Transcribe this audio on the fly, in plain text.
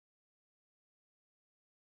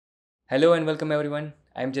Hello and welcome everyone.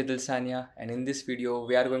 I'm Jay Dalsaniya, and in this video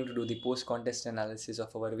we are going to do the post-contest analysis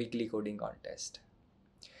of our weekly coding contest.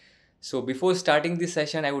 So before starting this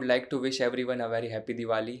session, I would like to wish everyone a very happy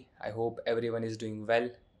Diwali. I hope everyone is doing well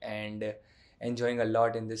and enjoying a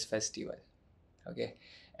lot in this festival. Okay,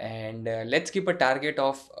 and let's keep a target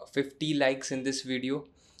of 50 likes in this video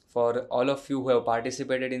for all of you who have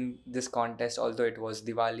participated in this contest, although it was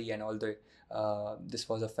Diwali and although this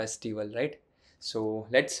was a festival, right? So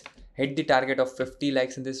let's hit the target of 50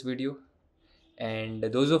 likes in this video. And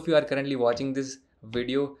those of you are currently watching this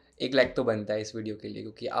video, 1 like तो बनता है इस video के लिए,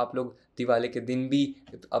 क्योंकि आप लोग दिवाली के दिन भी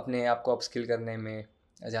अपने आप को अपस्किल करने में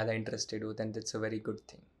ज़्यादा इंटरेस्टेड हो, then that's a very good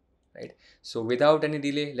thing, right? So without any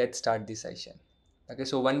delay let's start this session.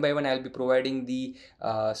 Okay, so one by one I'll be providing the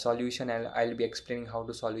solution and I'll be explaining how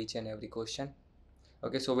to solve each and every question.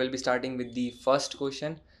 Okay, so we'll be starting with the first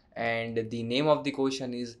question, and the name of the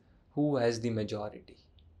question is who has the majority.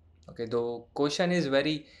 Okay, the question is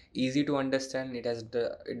very easy to understand. It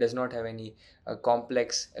does not have any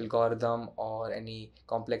complex algorithm or any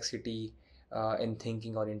complexity in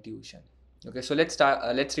thinking or intuition. Okay, so let's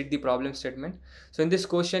start. Let's read the problem statement. So in this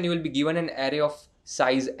question you will be given an array of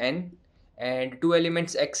size n and two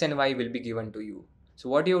elements x and y will be given to you.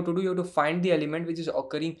 So what you have to do, you have to find the element which is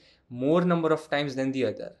occurring more number of times than the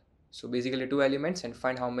other. So basically two elements and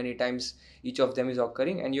find how many times each of them is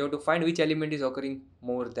occurring, and you have to find which element is occurring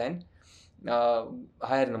more than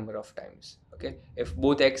higher number of times. Okay, if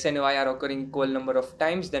both x and y are occurring equal number of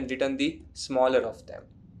times, then return the smaller of them.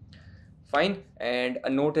 Fine. And a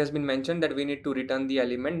note has been mentioned that we need to return the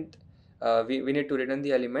element, we need to return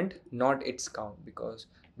the element, not its count, because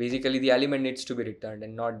basically the element needs to be returned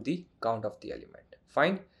and not the count of the element.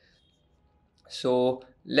 Fine. So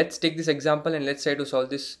let's take this example and let's try to solve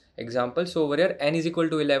this example. So over here n is equal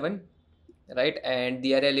to 11, right? And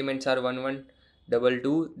the array elements are 1 1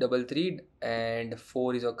 2 2 3 and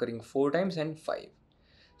 4 is occurring 4 times and 5.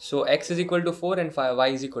 So x is equal to 4 and 5, y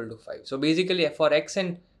is equal to 5. So basically for x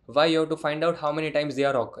and y you have to find out how many times they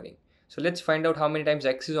are occurring. So let's find out how many times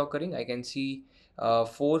x is occurring. I can see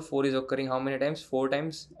 4 is occurring how many times? 4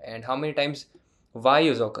 times. And how many times y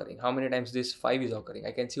is occurring? How many times this 5 is occurring?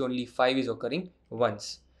 I can see only 5 is occurring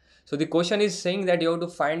once. So the question is saying that you have to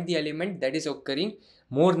find the element that is occurring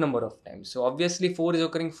more number of times. So obviously 4 is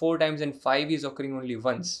occurring 4 times and 5 is occurring only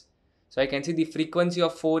once. So I can see the frequency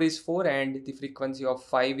of 4 is 4 and the frequency of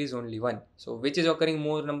 5 is only 1. So which is occurring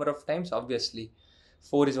more number of times? Obviously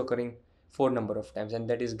 4 is occurring 4 number of times, and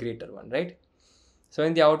that is greater one, right? So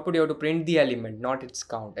in the output you have to print the element, not its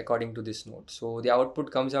count, according to this note. So the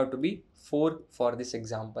output comes out to be 4 for this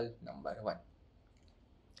example number 1.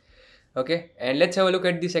 Okay, and let's have a look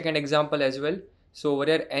at the second example as well. So over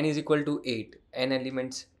here n is equal to 8,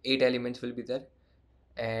 8 elements will be there,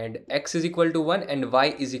 and x is equal to 1 and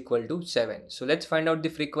y is equal to 7. So let's find out the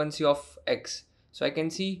frequency of x. So I can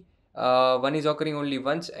see 1 is occurring only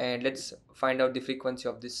once, and let's find out the frequency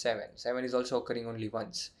of this 7. 7 is also occurring only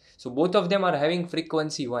once. So both of them are having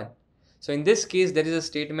frequency 1. So in this case there is a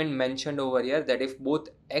statement mentioned over here that if both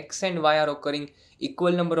x and y are occurring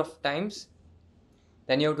equal number of times,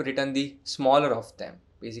 then you have to return the smaller of them.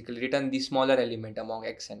 Basically return the smaller element among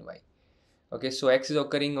x and y. Okay, so x is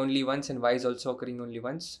occurring only once and y is also occurring only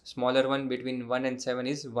once. Smaller one between 1 and 7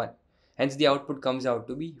 is 1. Hence the output comes out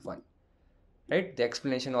to be 1. Right? The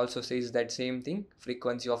explanation also says that same thing.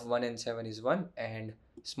 Frequency of 1 and 7 is 1 and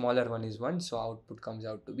smaller one is 1. So output comes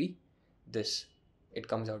out to be this. It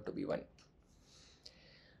comes out to be 1.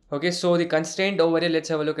 Okay, so the constraint over here, let's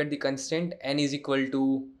have a look at the constraint. N is equal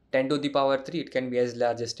to 10 to the power 3. It can be as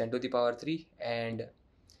large as 10 to the power 3. And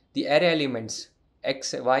the array elements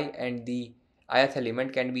x, y and the ith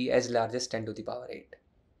element can be as large as 10 to the power 8.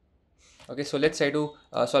 Okay, so let's try to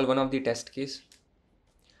solve one of the test case.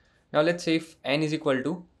 Now let's say if n is equal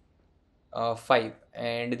to 5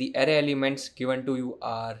 and the array elements given to you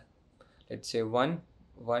are, let's say 1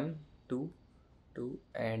 1 2 2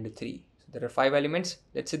 and 3. So there are 5 elements.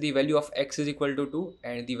 Let's say the value of x is equal to 2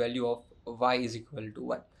 and the value of y is equal to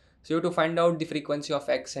 1. So you have to find out the frequency of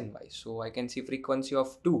x and y. So I can see frequency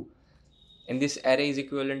of 2 in this array is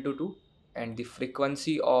equivalent to 2, and the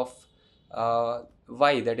frequency of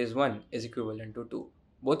y, that is 1, is equivalent to 2.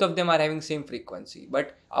 Both of them are having same frequency,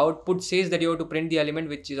 but output says that you have to print the element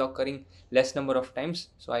which is occurring less number of times.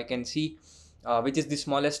 So I can see which is the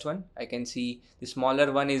smallest one. I can see the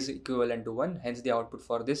smaller one is equivalent to 1, hence the output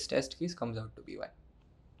for this test case comes out to be 1.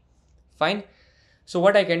 Fine. So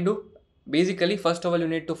what I can do, basically first of all you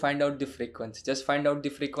need to find out the frequency. Just find out the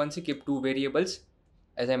frequency, keep two variables,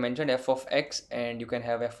 as I mentioned, f of x and you can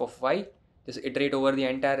have f of y. Just iterate over the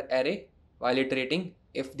entire array while iterating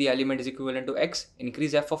if the element is equivalent to x,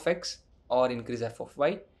 increase f of x or increase f of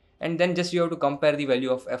y, and then just you have to compare the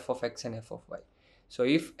value of f of x and f of y. So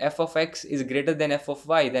if f of x is greater than f of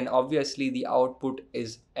y, then obviously the output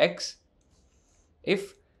is x.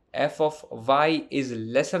 If f of y is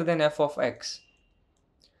lesser than f of x,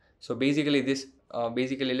 so basically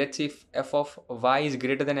let's see, if f of y is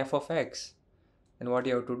greater than f of x, then what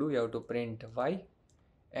you have to do, you have to print y,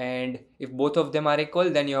 and if both of them are equal,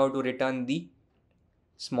 then you have to return the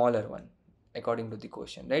smaller one according to the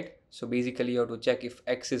question, right? So basically you have to check if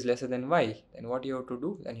x is lesser than y, then what you have to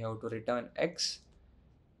do, then you have to return x,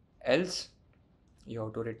 else you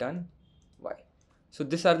have to return y. So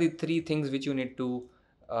these are the three things which you need to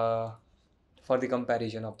for the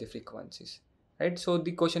comparison of the frequencies, right? So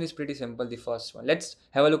the question is pretty simple, the first one. Let's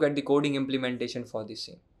have a look at the coding implementation for this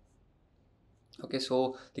same. Okay,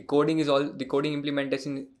 so the coding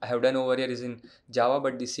implementation I have done over here is in Java,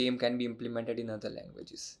 but the same can be implemented in other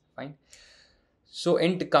languages. Fine. So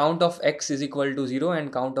int count of x is equal to 0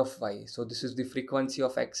 and count of y. So this is the frequency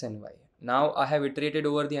of x and y. Now I have iterated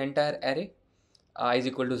over the entire array. I is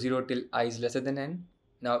equal to 0 till I is lesser than n.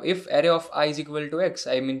 Now if array of I is equal to x,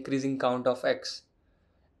 I am increasing count of x.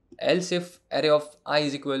 Else if array of I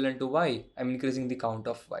is equivalent to y, I am increasing the count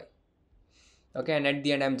of y. Okay, and at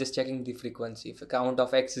the end I'm just checking the frequency. If count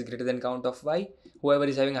of x is greater than count of y, whoever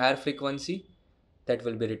is having higher frequency, that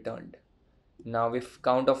will be returned. Now if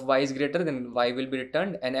count of y is greater, then y will be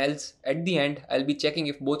returned, and else at the end I'll be checking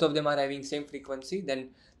if both of them are having same frequency,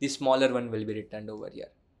 then the smaller one will be returned over here.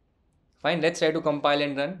 Fine, let's try to compile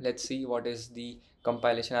and run. Let's see what is the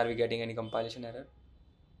compilation. Are we getting any compilation error?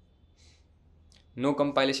 No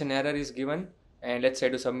compilation error is given, and let's try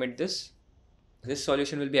to submit this. This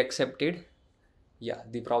solution will be accepted. Yeah,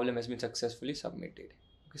 the problem has been successfully submitted.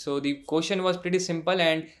 Okay, so the question was pretty simple,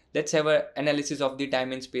 and let's have an analysis of the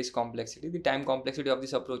time and space complexity. The time complexity of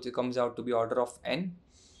this approach comes out to be order of n,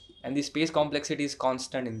 and the space complexity is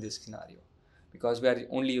constant in this scenario because we are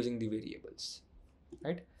only using the variables,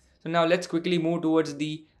 right? So now let's quickly move towards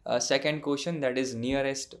the second question, that is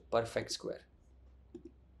nearest perfect square.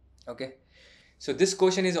 Okay, so this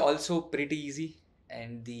question is also pretty easy,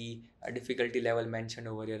 and the difficulty level mentioned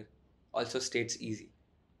over here also states easy.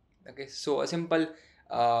 Okay, so a simple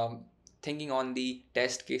thinking on the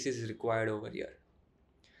test cases is required over here.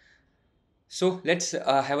 So let's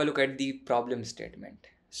have a look at the problem statement.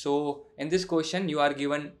 So in this question you are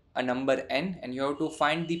given a number n and you have to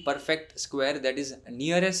find the perfect square that is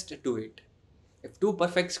nearest to it. If two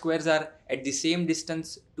perfect squares are at the same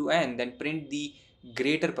distance to n, then print the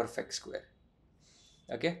greater perfect square.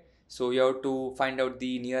 Okay, so you have to find out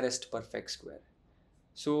the nearest perfect square.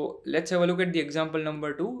 So let's have a look at the example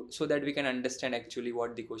number 2 so that we can understand actually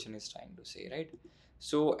what the question is trying to say, right?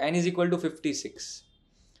 So n is equal to 56,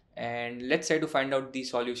 and let's try to find out the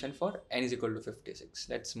solution for n is equal to 56.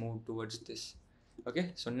 Let's move towards this.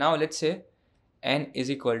 Okay, so now let's say n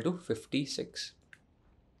is equal to 56.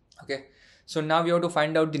 Okay, so now we have to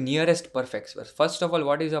find out the nearest perfect square. First of all,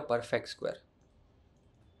 what is a perfect square?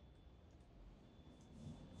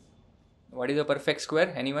 What is a perfect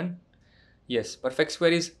square? Anyone? Yes, perfect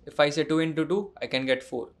square is, if I say 2 into 2, I can get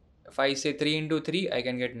 4. If I say 3 into 3, I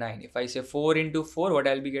can get 9. If I say 4 into 4, what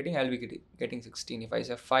I'll be getting? I'll be getting 16. If I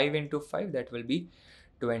say 5 into 5, that will be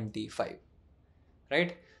 25.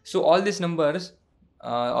 Right? So all these numbers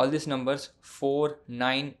 4,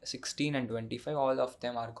 9, 16 and 25, all of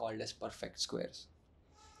them are called as perfect squares.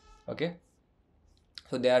 Okay?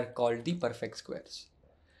 So they are called the perfect squares.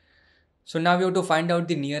 So now we have to find out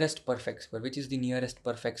the nearest perfect square. Which is the nearest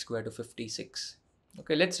perfect square to 56?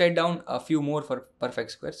 Okay, let's write down a few more for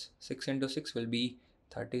perfect squares. 6 into 6 will be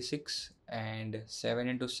 36, and 7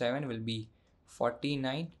 into 7 will be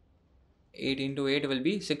 49. 8 into 8 will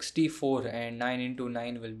be 64, and 9 into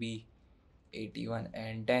 9 will be 81,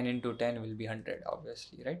 and 10 into 10 will be 100,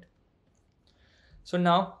 obviously, right? So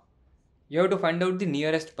now you have to find out the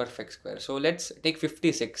nearest perfect square. So let's take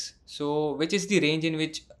 56. So which is the range in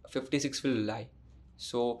which 56 will lie?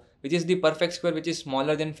 So which is the perfect square which is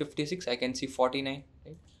smaller than 56? I can see 49,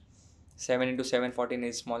 right? 7 into 7, 14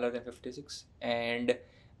 is smaller than 56. And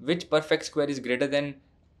which perfect square is greater than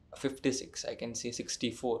 56? I can say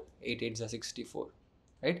 64. 8 8s are 64,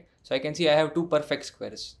 right? So I can see I have two perfect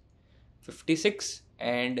squares, 56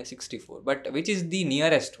 and 64. But which is the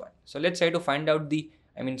nearest one? So let's try to find out the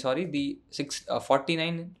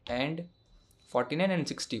 49 and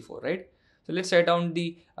 64, right? So let's write down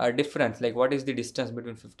the difference, like what is the distance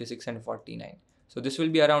between 56 and 49. So this will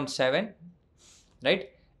be around 7, right?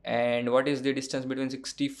 And what is the distance between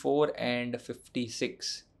 64 and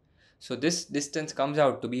 56? So this distance comes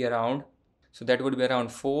out to be around So that would be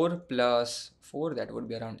around 4 plus 4, that would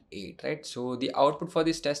be around 8, right? So the output for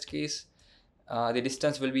this test case, the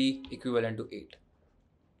distance will be equivalent to 8,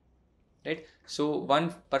 right? So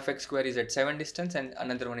one perfect square is at 7 distance and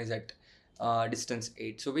another one is at distance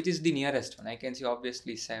 8. So which is the nearest one? I can see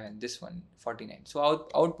obviously 7, this one 49. So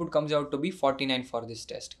output comes out to be 49 for this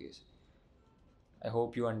test case. I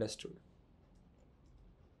hope you understood.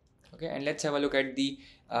 Okay, and let's have a look at the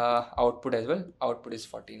output as well. Output is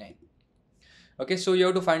 49. Okay, so you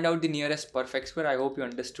have to find out the nearest perfect square. I hope you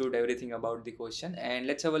understood everything about the question. And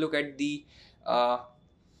let's have a look at the uh,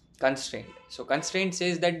 constraint. So constraint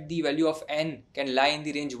says that the value of n can lie in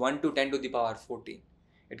the range 1 to 10 to the power 14.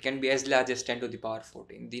 It can be as large as 10 to the power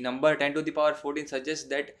 14. The number 10 to the power 14 suggests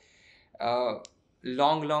that uh,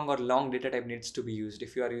 long data type needs to be used.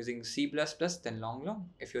 If you are using C++, then long.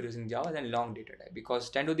 If you're using Java, then long data type, because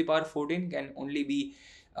 10 to the power 14 can only be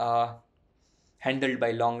handled by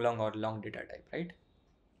long or long data type, right?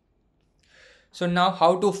 So now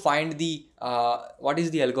how to find the what is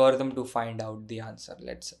the algorithm to find out the answer?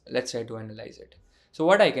 Let's try to analyze it. So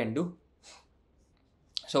what I can do,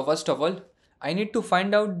 so first of all I need to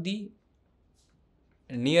find out the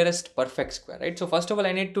nearest perfect square, right? So first of all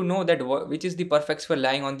I need to know that which is the perfect square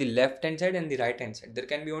lying on the left hand side and the right hand side. There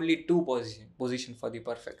can be only two position for the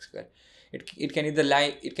perfect square. It can either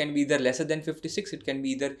lie, it can be either lesser than 56, it can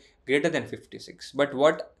be either greater than 56. But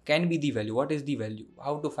what can be the value? What is the value?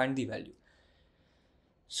 How to find the value?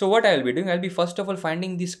 So what I will be doing, I'll be first of all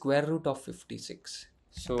finding the square root of 56.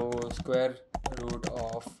 So square root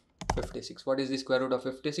of 56. What is the square root of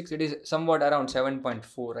 56? It is somewhat around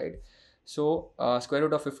 7.4, right? So square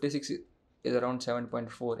root of 56 is around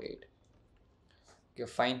 7.48. Okay,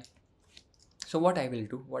 fine. So what I'll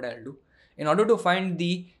do, in order to find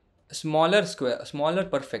the smaller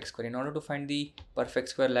perfect square, in order to find the perfect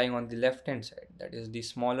square lying on the left hand side, that is the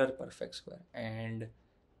smaller perfect square and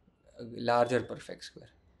larger perfect square.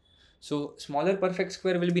 So smaller perfect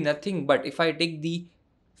square will be nothing but if I take the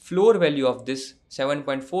floor value of this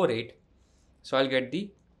 7.48, so I'll get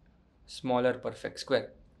the smaller perfect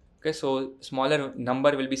square. Okay, so smaller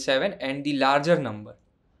number will be 7 and the larger number,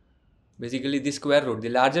 basically the square root, the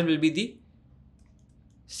larger will be the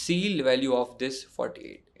seal value of this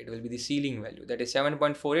 48. It will be the sealing value, that is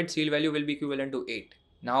 7.48. Seal value will be equivalent to 8.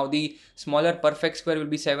 Now the smaller perfect square will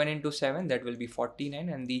be 7 into 7, that will be 49,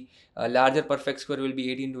 and the larger perfect square will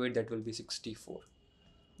be 8 into 8, that will be 64.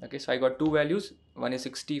 Okay, so I got two values, one is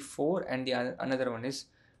 64 and the another one is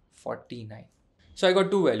 49. So I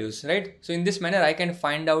got two values, right? So in this manner I can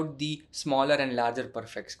find out the smaller and larger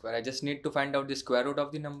perfect square. I just need to find out the square root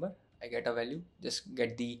of the number. I get a value, just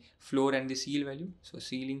get the floor and the seal value. So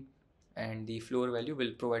sealing and the floor value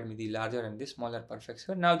will provide me the larger and the smaller perfect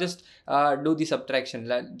square. Now just do the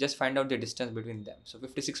subtraction, just find out the distance between them. So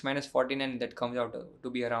 56 minus 49, that comes out to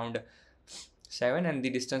be around 7, and the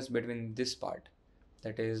distance between this part,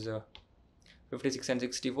 that is 56 and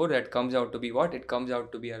 64, that comes out to be what? It comes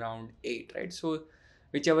out to be around 8, right? So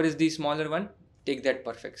whichever is the smaller one, take that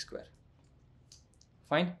perfect square.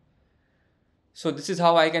 Fine. So this is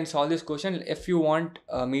how I can solve this question. If you want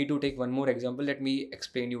me to take one more example, let me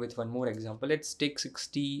explain you with one more example. Let's take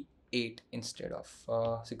 68 instead of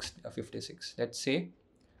 56. Let's say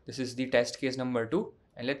this is the test case number 2,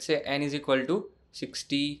 and let's say n is equal to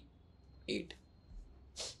 68.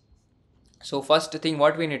 So first thing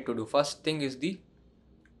what we need to do, first thing is the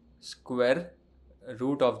square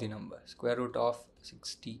root of the number, square root of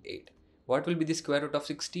 68. What will be the square root of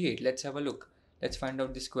 68? Let's have a look. Let's find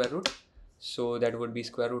out the square root. So that would be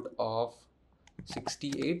square root of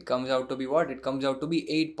 68 comes out to be what? It comes out to be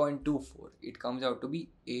 8.24. It comes out to be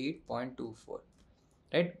 8.24,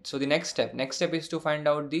 right? So the next step is to find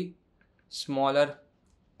out the smaller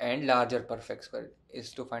and larger perfect square,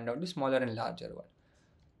 is to find out the smaller and larger one,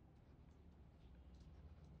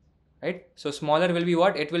 right? So smaller will be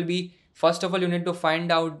what? It will be, first of all you need to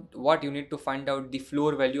find out what? You need to find out the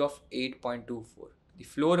floor value of 8.24. The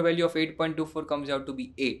floor value of 8.24 comes out to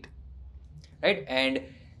be 8, right? And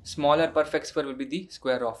smaller perfect square will be the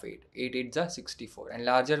square of 8. 8 8s are 64, and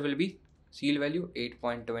larger will be seal value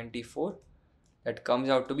 8.24, that comes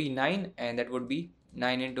out to be 9, and that would be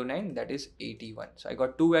 9 into 9, that is 81. So I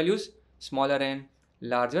got two values, smaller and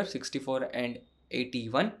larger, 64 and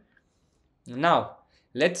 81. Now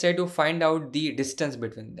let's try to find out the distance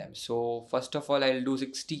between them. So first of all I'll do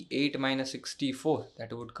 68 minus 64,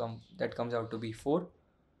 that comes out to be 4,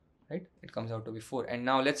 right? It comes out to be 4. And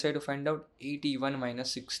now let's try to find out 81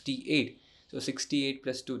 minus 68. So 68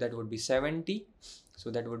 plus 2, that would be 70. So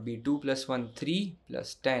that would be 2 plus 1 3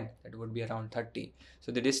 plus 10, that would be around 30.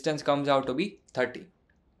 So the distance comes out to be 30,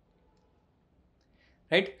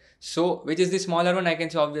 right? So which is the smaller one? I can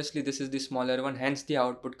say obviously this is the smaller one, hence the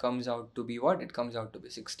output comes out to be what? It comes out to be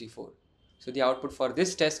 64. So the output for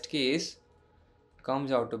this test case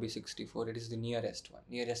comes out to be 64. It is the nearest one,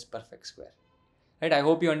 nearest perfect square, right? I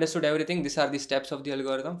hope you understood everything. These are the steps of the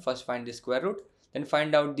algorithm. First find the square root, then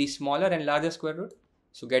find out the smaller and larger square root,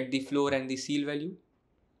 so get the floor and the seal value,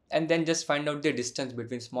 and then just find out the distance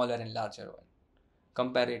between smaller and larger one,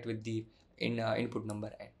 compare it with the input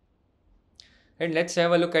number n. And let's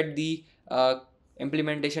have a look at the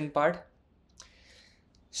implementation part.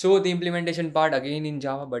 So the implementation part again in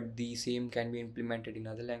Java, but the same can be implemented in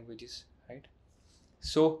other languages, right?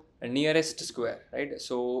 So nearest square, right?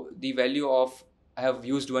 So the value of, I have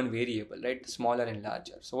used one variable, right? Smaller and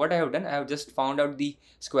larger. So what I have done, I have just found out the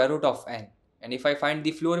square root of n. And if I find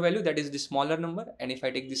the floor value, that is the smaller number. And if I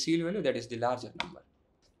take the seal value, that is the larger number,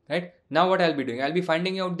 right? Now what I'll be doing, I'll be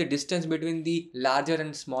finding out the distance between the larger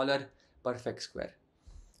and smaller perfect square.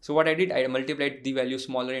 So what I did, I multiplied the value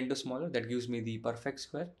smaller into smaller, that gives me the perfect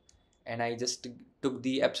square. And I just took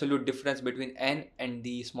the absolute difference between n and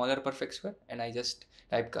the smaller perfect square, and I just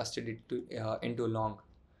typecasted it to into long.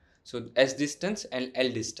 So S distance and L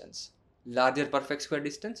distance, larger perfect square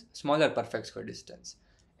distance, smaller perfect square distance.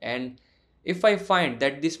 And if I find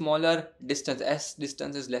that the smaller distance, S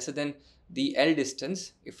distance, is lesser than the L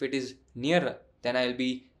distance, if it is nearer, then I'll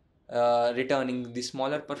be returning the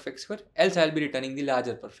smaller perfect square, else I'll be returning the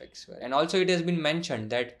larger perfect square. And also it has been mentioned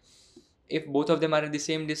that if both of them are at the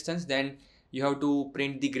same distance, then you have to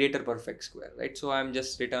print the greater perfect square, right? So I'm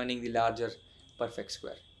just returning the larger perfect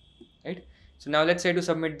square, right? So now let's try to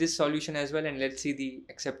submit this solution as well, and let's see the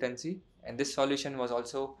acceptancy. And this solution was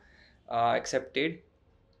also accepted,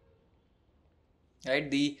 right?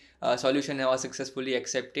 The solution was successfully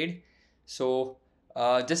accepted. So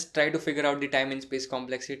just try to figure out the time and space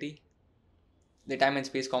complexity. The time and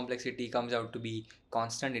space complexity comes out to be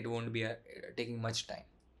constant. It won't be taking much time,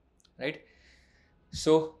 right?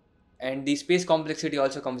 So, and the space complexity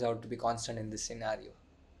also comes out to be constant in this scenario,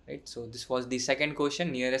 right? So this was the second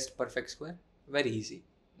question, nearest perfect square. Very easy.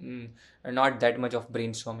 Not that much of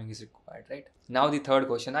brainstorming is required, right? Now the third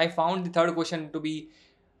question. I found the third question to be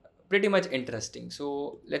pretty much interesting.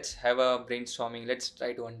 So let's have a brainstorming. Let's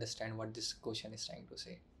try to understand what this question is trying to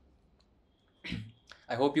say.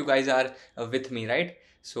 I hope you guys are with me, right?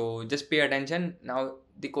 So just pay attention. Now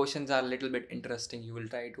the questions are a little bit interesting. You will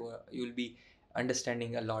you will be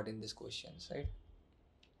understanding a lot in these questions, right?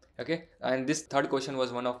 Okay, and this third question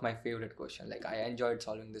was one of my favorite question. Like, I enjoyed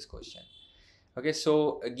solving this question. Okay,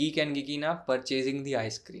 so Geek and Geekina purchasing the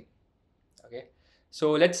ice cream. Okay,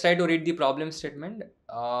 so let's try to read the problem statement.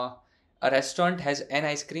 A restaurant has n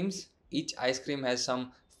ice creams. Each ice cream has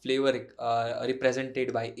some flavor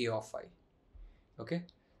represented by a of I. Okay,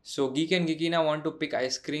 so Geek and Geekina want to pick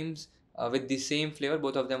ice creams with the same flavor.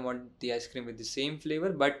 Both of them want the ice cream with the same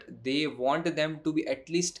flavor, but they want them to be at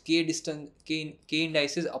least k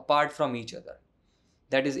indices apart from each other.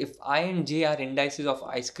 That is, if I and j are indices of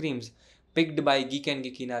ice creams picked by Geek and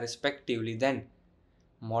Geekina respectively, then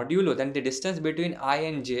then the distance between I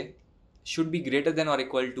and j should be greater than or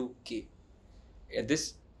equal to k.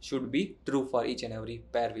 This should be true for each and every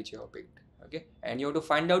pair which you have picked. Okay, and you have to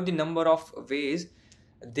find out the number of ways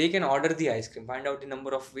they can order the ice cream. Find out the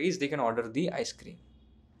number of ways they can order the ice cream.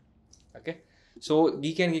 Okay, so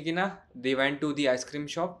Geek and Geekina, they went to the ice cream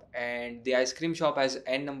shop, and the ice cream shop has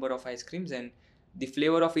n number of ice creams, and the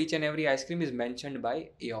flavor of each and every ice cream is mentioned by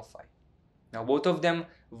a of I. Now both of them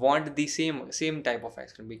want the same type of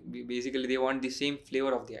ice cream. Basically they want the same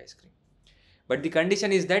flavor of the ice cream, but the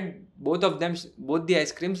condition is that both the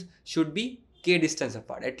ice creams should be k distance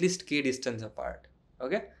apart, at least k distance apart.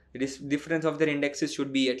 Okay, the difference of their indexes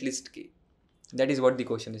should be at least k. That is what the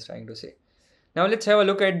question is trying to say. Now let's have a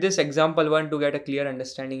look at this example one to get a clear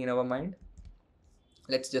understanding in our mind.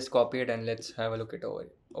 Let's just copy it and let's have a look at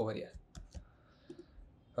over here.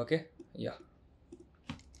 Okay, yeah.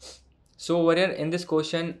 So over here in this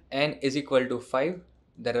question, n is equal to 5.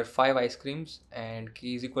 There are 5 ice creams and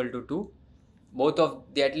k is equal to 2. Both of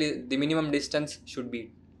the, at least the minimum distance should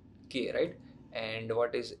be k, right? And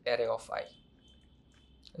what is array of I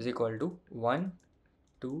is equal to 1,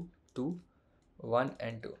 2, 2, 1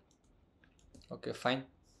 and 2. Okay, fine.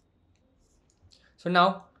 So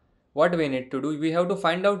now what we need to do, we have to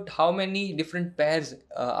find out how many different pairs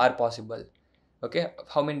are possible. Okay,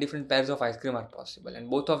 how many different pairs of ice cream are possible, and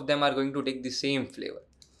both of them are going to take the same flavor.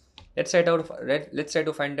 Let's try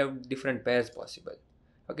to find out different pairs possible.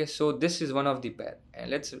 Okay, so this is one of the pair, and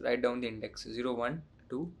let's write down the index 0, 1,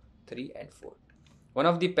 2, 3 and 4. One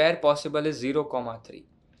of the pair possible is 0, 3.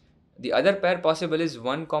 The other pair possible is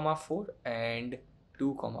 1, 4 and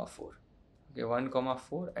 2, 4. Okay, 1 comma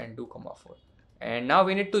 4 and 2 comma 4. And now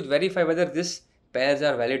we need to verify whether this pairs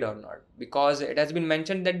are valid or not, because it has been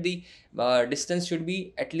mentioned that the distance should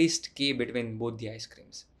be at least k between both the ice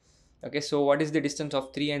creams. Okay, so what is the distance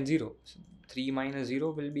of 3 and 0? So 3 minus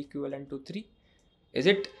 0 will be equivalent to 3. Is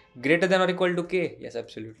it greater than or equal to k? Yes,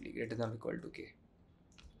 absolutely, greater than or equal to k.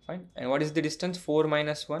 Fine. And what is the distance? 4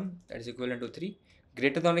 minus 1, that is equivalent to 3.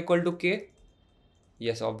 Greater than or equal to k?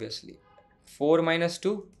 Yes, obviously. 4 minus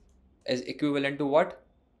 2 is equivalent to what?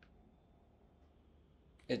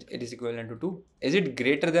 It is equivalent to 2. Is it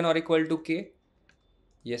greater than or equal to k?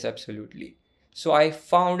 Yes, absolutely. So I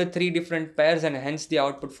found three different pairs, and hence the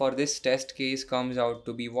output for this test case comes out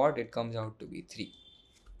to be what? It comes out to be 3.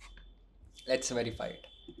 Let's verify it.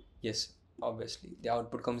 Yes, obviously the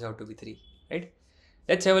output comes out to be 3, right?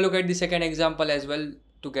 Let's have a look at the second example as well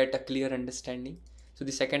to get a clear understanding. So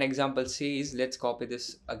the second example says, let's copy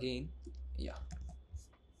this again. Yeah.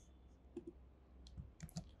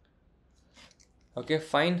 Okay,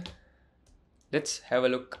 fine. Let's have a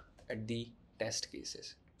look at the test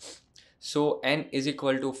cases. So n is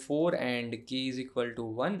equal to 4 and k is equal to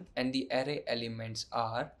 1, and the array elements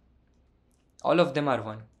are, all of them are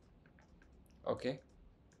 1. Okay.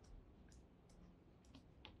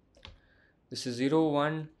 This is 0,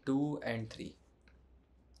 1, 2 and 3.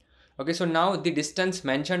 Okay, so now the distance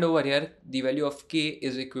mentioned over here, the value of k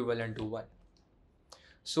is equivalent to 1.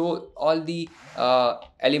 So all the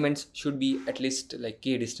elements should be at least like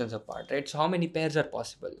k distance apart, right? So how many pairs are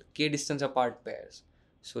possible? K distance apart pairs.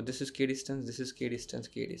 So this is k distance, this is k distance,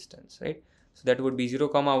 k distance, right? So that would be 0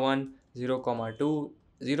 comma 1, 0 comma 2,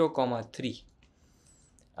 0 comma 3.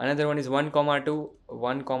 Another one is 1 comma 2,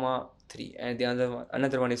 1 comma 3, and the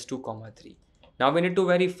another one is 2 comma 3. Now we need to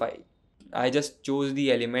verify. I just chose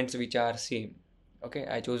the elements which are same. Okay,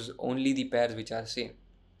 I chose only the pairs which are same.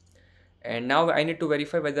 And now I need to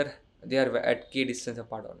verify whether they are at k distance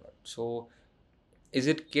apart or not. So is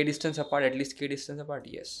it k distance apart, at least k distance apart?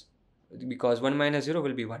 Yes, because 1 minus 0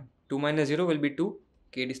 will be 1, 2 minus 0 will be 2,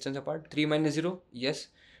 k distance apart. 3 minus 0, yes.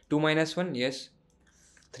 2 minus 1, yes.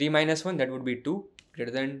 3 minus 1, that would be 2,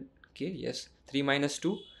 greater than k, yes. 3 minus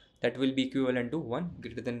 2, that will be equivalent to 1,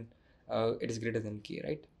 greater than it is greater than k,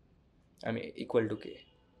 right? I mean equal to k.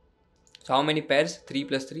 So how many pairs? 3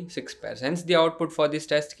 plus 3, 6 pairs. Hence the output for this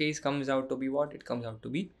test case comes out to be what? It comes out to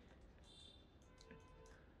be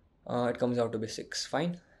 6.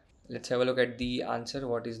 Fine. Let's have a look at the answer.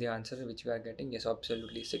 What is the answer which we are getting? Yes,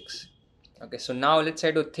 absolutely 6. Okay, so now let's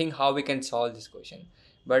try to think how we can solve this question.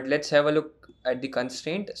 But let's have a look at the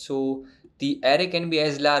constraint. So the array can be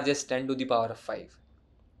as large as 10 to the power of 5.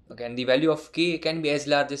 Okay, and the value of k can be as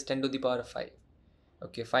large as 10 to the power of 5.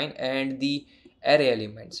 Okay, fine. And the array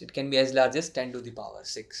elements, it can be as large as 10 to the power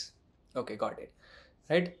 6. Okay, got it.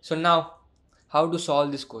 Right. So now how to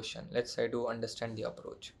solve this question? Let's try to understand the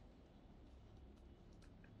approach.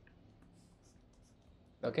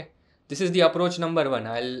 Okay, this is the approach number 1.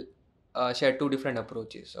 I'll share two different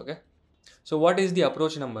approaches. Okay, so what is the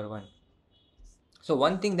approach number 1? So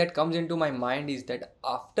one thing that comes into my mind is that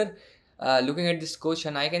after looking at this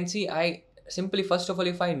question, I can see, I simply, first of all,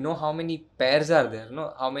 if I know how many pairs are there,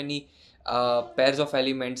 no, how many pairs of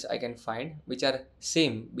elements I can find which are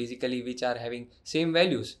same, basically which are having same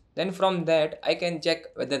values, then from that I can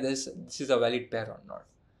check whether this is a valid pair or not.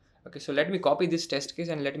 Okay, so let me copy this test case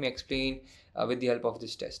and let me explain with the help of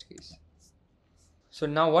this test case. So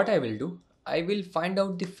now what I will do, I will find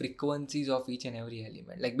out the frequencies of each and every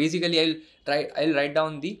element. Like basically I'll write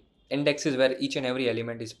down the indexes where each and every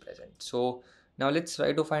element is present. So now let's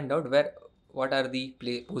try to find out what are the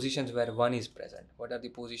positions where 1 is present. What are the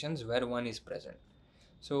positions where 1 is present?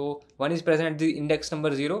 So 1 is present at the index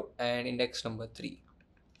number 0 and index number 3.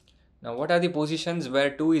 Now what are the positions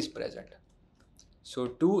where 2 is present? So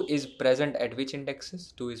 2 is present at which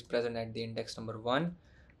indexes? 2 is present at the index number 1,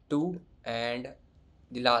 2, and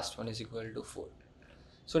the last one is equal to 4.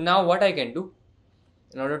 So now what I can do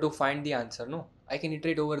in order to find the answer, no, I can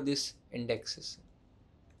iterate over these indexes.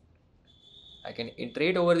 I can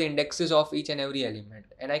iterate over the indexes of each and every element,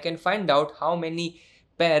 and I can find out how many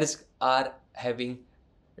pairs are having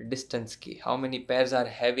distance k. How many pairs are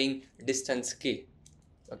having distance k?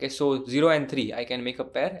 Okay, so 0 and 3, I can make a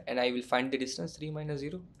pair and I will find the distance 3 minus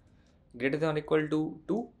 0 greater than or equal to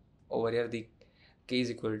 2. Over here the k is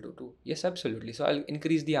equal to 2. Yes, absolutely. So I'll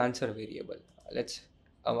increase the answer variable. Let's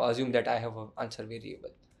assume that I have an answer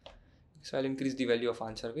variable. So I'll increase the value of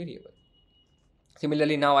answer variable.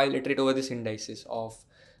 Similarly, now I'll iterate over this indices of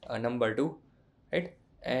number 2, right?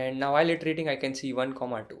 And now while iterating, I can see 1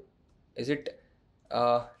 comma 2. Is it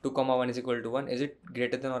 2 comma 1 is equal to 1? Is it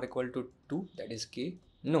greater than or equal to 2? That is k.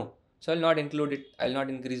 No. So I'll not include it, I'll not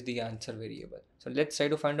increase the answer variable. So let's try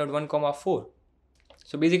to find out 1 comma 4.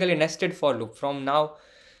 So basically nested for loop. From now,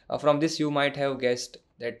 from this you might have guessed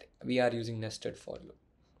that we are using nested for loop.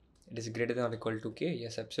 It is greater than or equal to k.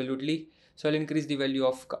 Yes, absolutely. So I'll increase the value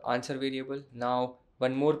of answer variable. Now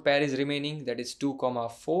one more pair is remaining, that is 2 comma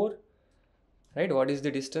 4. Right, what is the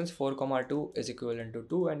distance? 4 comma 2 is equivalent to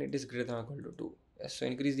 2 and it is greater than or equal to 2. Yes, so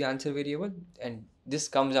increase the answer variable and this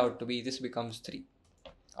comes out to be, this becomes 3.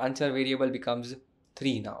 Answer variable becomes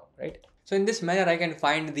 3 now, right? So in this manner I can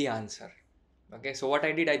find the answer. Okay, so what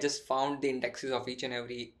I did, I just found the indexes of each and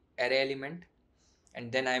every array element, and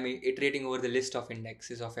then I'm iterating over the list of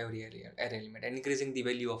indexes of every array element and increasing the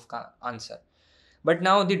value of answer. But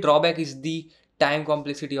now the drawback is the time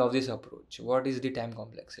complexity of this approach. What is the time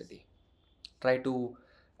complexity? Try to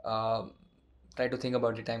think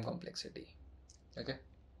about the time complexity. Okay.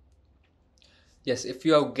 Yes, if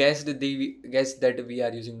you have guessed that we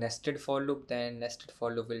are using nested for loop, then nested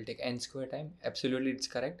for loop will take n square time. Absolutely, it's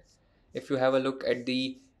correct. If you have a look at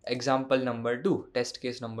the example number 2, test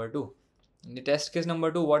case number 2. In the test case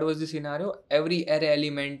number 2, what was the scenario? Every array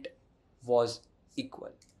element was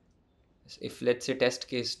equal. If let's say test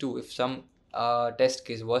case 2, if some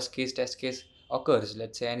worst case test case occurs,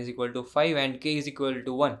 let's say n is equal to 5 and k is equal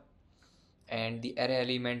to 1, and the array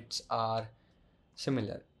elements are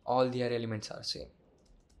similar, all the array elements are same.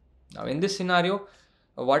 Now in this scenario,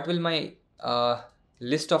 what will my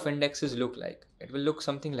list of indexes look like? It will look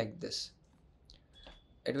something like this.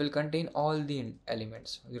 It will contain all the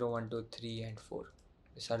elements 0, 1, 2, 3 and 4.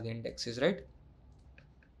 These are the indexes, right?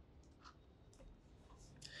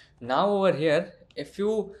 Now over here, if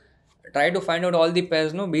you try to find out all the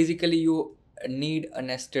pairs, no, basically you need a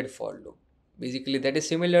nested for loop. Basically that is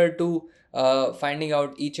similar to finding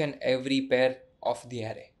out each and every pair of the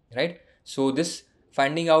array, right? So this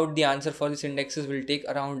finding out the answer for these indexes will take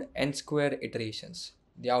around n square iterations.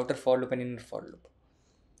 The outer for loop and inner for loop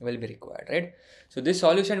will be required, right? So this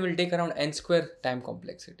solution will take around n square time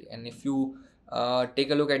complexity, and if you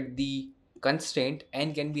take a look at the constraint,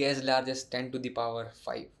 n can be as large as 10 to the power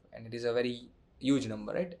 5, and it is a very huge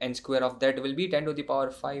number, right? N square of that will be 10 to the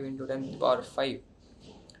power 5 into 10 to the power 5,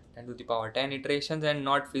 10 to the power 10 iterations, and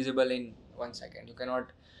not feasible in 1 second. You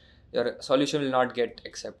cannot, your solution will not get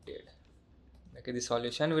accepted. Okay, the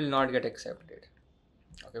solution will not get accepted.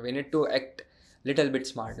 Okay, we need to act little bit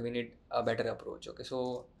smart. We need a better approach. Okay,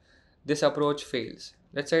 so this approach fails.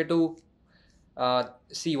 Let's try to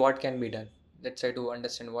see what can be done. Let's try to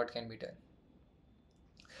understand what can be done.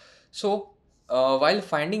 So while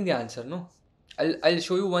finding the answer, no, I'll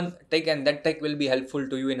show you one trick, and that trick will be helpful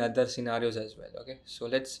to you in other scenarios as well. Okay, so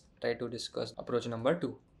let's try to discuss approach number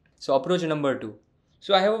 2. So approach number 2.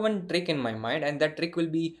 So I have one trick in my mind, and that trick will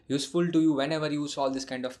be useful to you whenever you solve this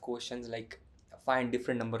kind of questions, like find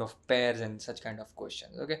different number of pairs and such kind of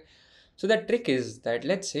questions. Okay, so the trick is that,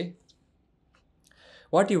 let's say,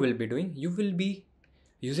 what you will be doing, you will be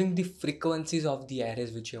using the frequencies of the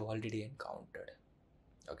arrays which you have already encountered.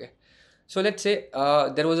 Okay, so let's say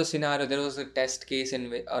there was a scenario, there was a test case in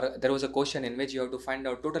which, or there was a question in which you have to find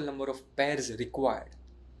out total number of pairs required.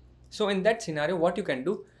 So in that scenario, what you can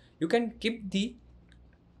do, you can keep the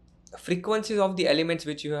frequencies of the elements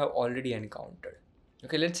which you have already encountered.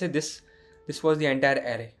 Okay, let's say this was the entire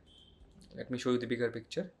array. Let me show you the bigger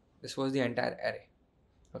picture. This was the entire array.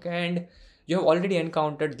 Okay, and you have already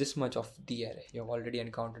encountered this much of the array. You have already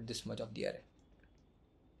encountered this much of the array.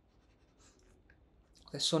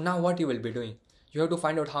 Okay, so now what you will be doing, you have to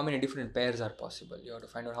find out how many different pairs are possible. You have to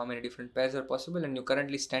find out how many different pairs are possible, and you're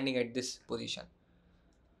currently standing at this position.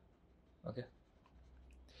 Okay,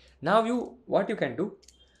 now what you can do,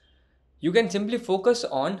 you can simply focus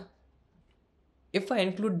on, if I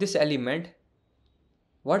include this element,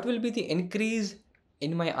 what will be the increase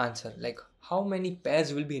in my answer? Like how many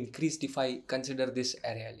pairs will be increased if I consider this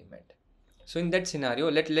array element? So in that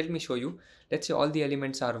scenario, let me show you. Let's say all the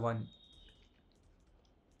elements are 1.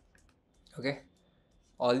 Okay,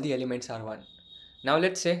 all the elements are 1. Now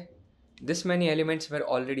let's say this many elements were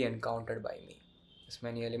already encountered by me. This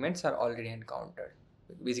many elements are already encountered.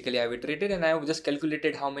 Basically I have iterated and I have just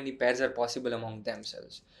calculated how many pairs are possible among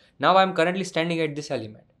themselves. Now I am currently standing at this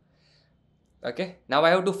element. Okay, now I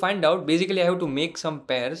have to find out, basically I have to make some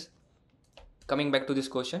pairs. Coming back to this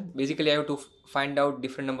question, basically I have to find out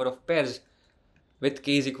different number of pairs with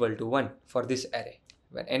k is equal to 1 for this array,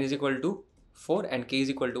 when n is equal to 4 and k is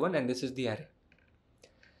equal to 1, and this is the array.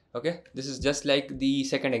 Okay, this is just like the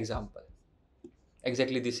second example,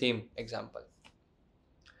 exactly the same example.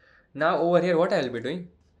 Now over here, what I'll be doing,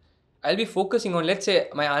 I'll be focusing on, let's say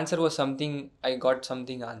my answer was something, I got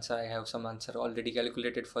something answer, I have some answer already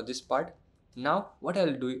calculated for this part. Now what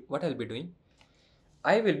I'll be doing,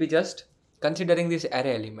 I will be just considering this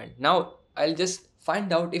array element. Now I'll just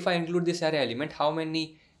find out if I include this array element, how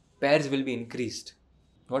many pairs will be increased.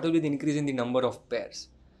 What will be the increase in the number of pairs?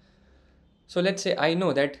 So let's say I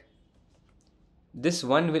know that this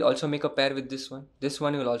one will also make a pair with this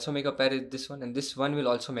one will also make a pair with this one, and this one will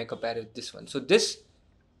also make a pair with this one. So this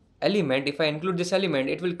element, if I include this element,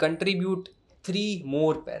 it will contribute 3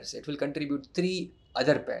 more pairs. It will contribute 3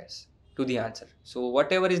 other pairs to the answer. So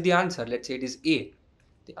whatever is the answer, let's say it is A.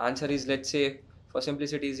 The answer is, let's say, for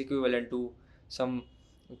simplicity, is equivalent to some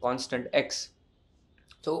constant x.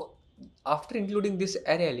 So after including this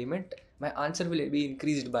array element, my answer will be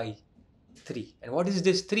increased by 3. And what is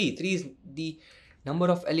this 3? 3 is the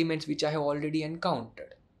number of elements which I have already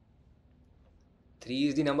encountered. 3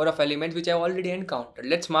 is the number of elements which I have already encountered.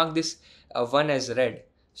 Let's mark this 1 as red.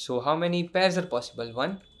 So how many pairs are possible?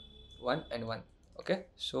 1, 1 and 1. Okay,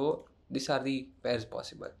 so these are the pairs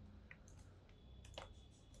possible,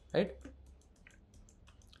 right?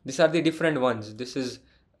 These are the different ones. This is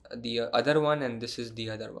the other one and this is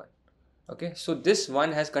the other one. Okay, so this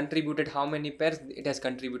one has contributed how many pairs? It has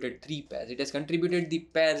contributed 3 pairs. It has contributed the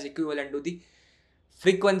pairs equivalent to the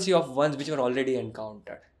frequency of ones which were already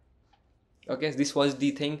encountered. Okay, this was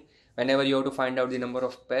the thing. Whenever you have to find out the number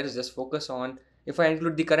of pairs, just focus on, if I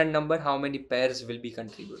include the current number, how many pairs will be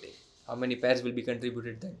contributing, how many pairs will be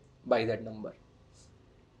contributed then by that number.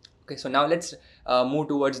 Okay, so now let's move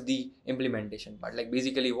towards the implementation part, like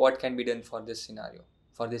basically what can be done for this scenario,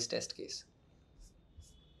 for this test case.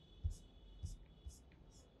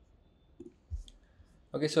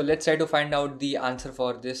 Okay, so let's try to find out the answer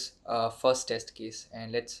for this first test case,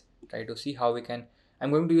 and let's try to see how we can. I'm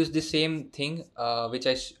going to use the same thing which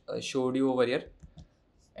I showed you over here,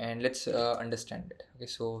 and let's understand it. Okay,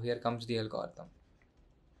 so here comes the algorithm.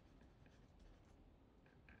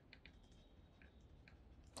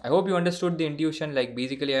 I hope you understood the intuition. Like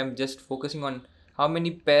basically I'm just focusing on how many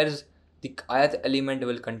pairs the ith element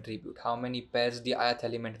will contribute, how many pairs the ith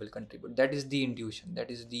element will contribute. That is the intuition, that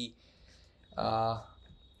is the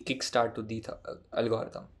kickstart to the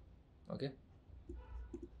algorithm. Okay,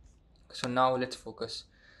 so now let's focus.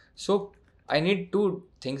 So I need two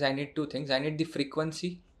things. I need the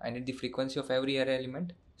frequency. I need the frequency of every array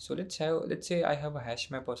element. So let's say I have a hash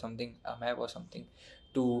map or something, a map or something,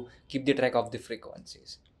 to keep the track of the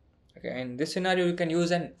frequencies. Okay, in this scenario you can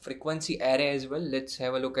use an frequency array as well. Let's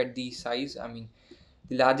have a look at the size. I mean,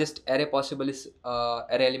 the largest array possible is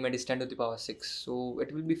array element is 10 to the power 6. So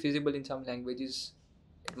it will be feasible in some languages.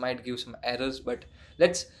 It might give some errors, but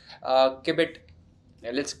let's keep it.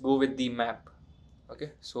 Let's go with the map.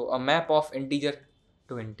 Okay, so a map of integer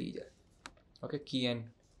to integer. Okay, key and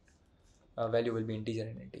value will be integer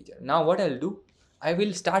and integer. Now what I'll do, I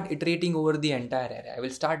will start iterating over the entire array. I will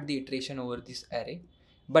start the iteration over this array,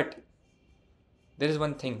 but there is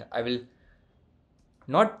one thing. I will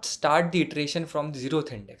not start the iteration from the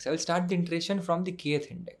 0th index. I will start the iteration from the kth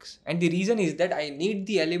index, and the reason is that I need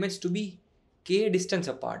the elements to be k distance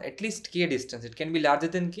apart, at least k distance. It can be larger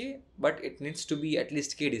than k, but it needs to be at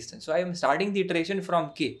least k distance. So I am starting the iteration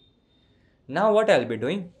from k. Now what I'll be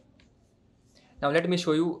doing, now let me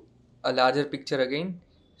show you a larger picture again.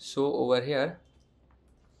 So over here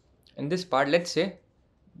in this part, let's say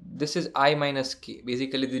this is I minus k,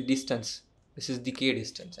 basically the distance. This is the k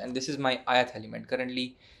distance, and this is my ith element.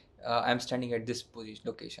 Currently I'm standing at this position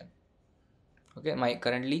location. Okay, my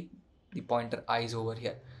currently the pointer I is over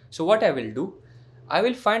here. So what I will do, I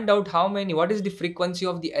will find out what is the frequency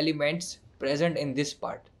of the elements present in this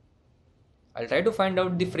part. I'll try to find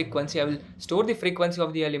out the frequency. I will store the frequency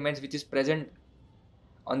of the elements which is present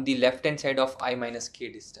on the left hand side of I minus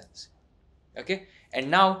k distance. Okay,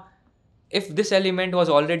 and now if this element was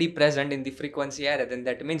already present in the frequency array, then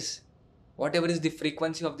that means whatever is the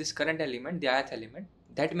frequency of this current element, the ith element,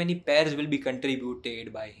 that many pairs will be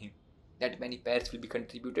contributed by him. That many pairs will be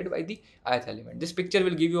contributed by the ith element. This picture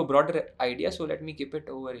will give you a broader idea, so let me keep it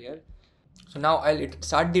over here. So now I'll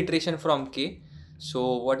start the iteration from k.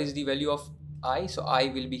 So what is the value of I? So I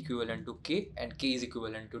will be equivalent to k, and k is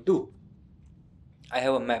equivalent to 2. I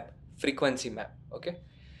have a map, frequency map. Okay,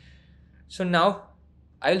 so now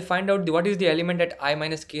I will find out what is the element at I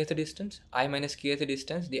minus kth distance. I minus kth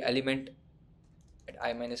distance, the element at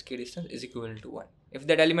I minus k distance is equivalent to 1. If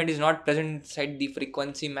that element is not present inside the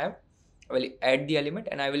frequency map, I will add the element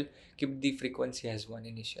and I will keep the frequency as 1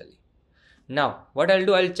 initially. Now what I'll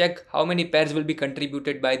do, I'll check how many pairs will be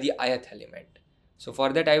contributed by the ith element. So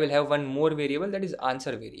for that I will have one more variable, that is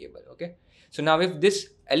answer variable. Okay, so now if this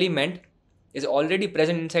element is already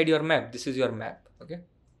present inside your map, this is your map. Okay,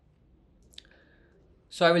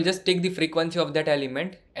 So I will just take the frequency of that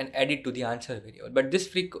element and add it to the answer variable. But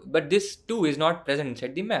this 2 is not present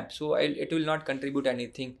inside the map, so it will not contribute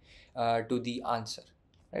anything to the answer,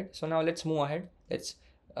 right? So now let's move ahead. Let's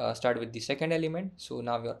start with the second element. So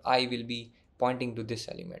now your I will be pointing to this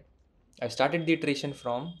element. I started the iteration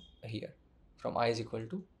from here, from I is equal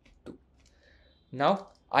to 2. Now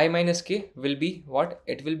I minus k will be what?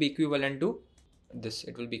 It will be equivalent to this.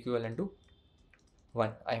 It will be equivalent to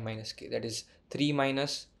 1, I minus k. That is 3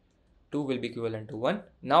 minus 2 will be equivalent to 1.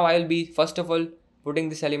 Now I will be first of all putting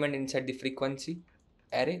this element inside the frequency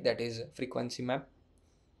array, that is frequency map.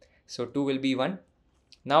 So 2 will be 1.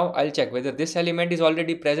 Now I'll check whether this element is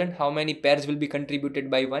already present, how many pairs will be contributed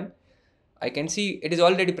by 1. I can see it is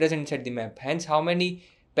already present inside the map. Hence, how many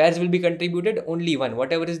pairs will be contributed? Only 1.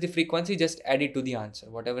 Whatever is the frequency, just add it to the answer.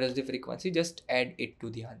 Whatever is the frequency, just add it to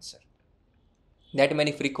the answer. That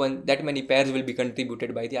many pairs will be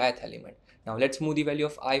contributed by the ith element. Now let's move the value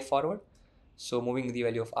of I forward. So moving the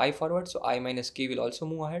value of I forward, so I minus k will also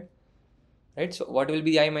move ahead, right? So what will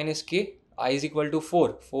be I minus k? I is equal to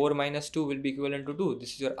 4. 4 minus 2 will be equivalent to 2.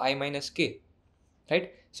 This is your I minus k,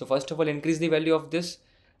 right? So first of all, increase the value of this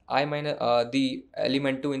I minus the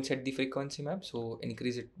element 2 inside the frequency map. So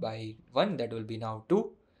increase it by 1. That will be now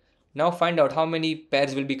 2. Now find out how many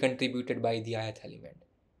pairs will be contributed by the ith element.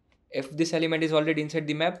 If this element is already inside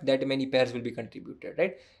the map, that many pairs will be contributed,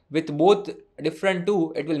 right? With both different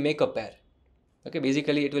 2, it will make a pair. Okay,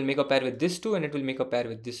 basically it will make a pair with this 2 and it will make a pair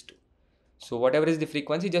with this 2. So whatever is the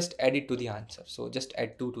frequency, just add it to the answer. So just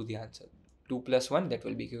add 2 to the answer. 2 plus 1, that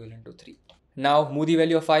will be equivalent to 3. Now move the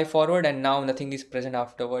value of I forward, and now nothing is present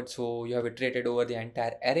afterwards. So you have iterated over the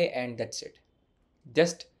entire array and that's it.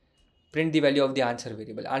 Just print the value of the answer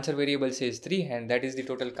variable. Answer variable says 3, and that is the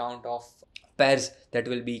total count of pairs that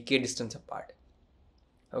will be k distance apart.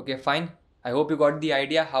 Okay, fine. I hope you got the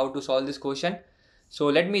idea how to solve this question. So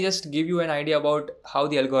let me just give you an idea about how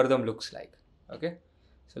the algorithm looks like. Okay,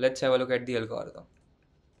 so let's have a look at the algorithm.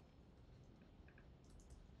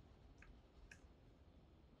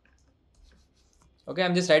 Okay,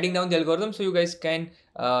 I'm just writing down the algorithm so you guys can,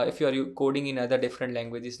 if you are coding in other different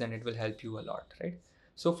languages, then it will help you a lot, right?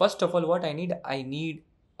 So first of all, what I need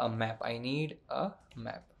a map. I need a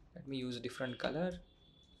map. Let me use a different color.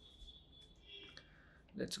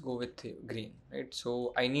 Let's go with green, right?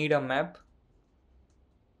 So I need a map.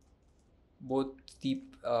 Both the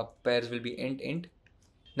pairs will be int.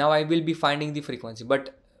 Now I will be finding the frequency,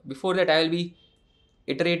 but before that I will be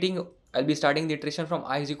iterating. I'll be starting the iteration from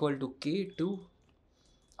I is equal to k to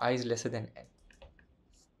I is lesser than n.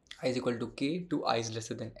 I is equal to k to I is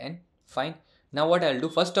lesser than n. Fine. Now what I'll do,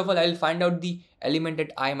 first of all, I'll find out the element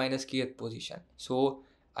at I minus kth position. So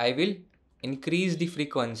I will increase the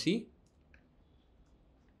frequency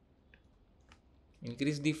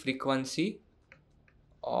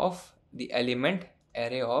of the element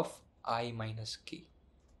array of I minus k.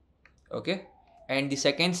 Okay, and the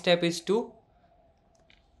second step is to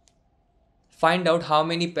find out how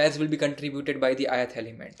many pairs will be contributed by the ith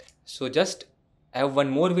element. So just I have one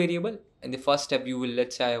more variable. In the first step, you will,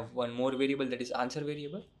 let's say I have one more variable, that is answer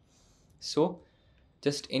variable. So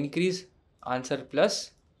just increase answer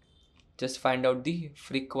plus, just find out the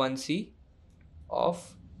frequency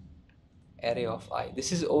of array of I.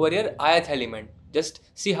 This is over here ith element. Just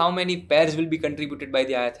see how many pairs will be contributed by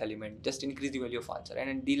the ith element. Just increase the value of answer. And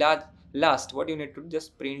in the last, what you need to do,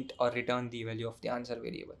 just print or return the value of the answer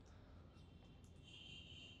variable.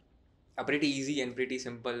 A pretty easy and pretty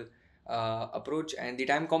simple approach. And the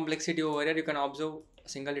time complexity over here, you can observe a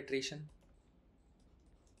single iteration.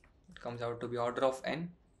 It comes out to be order of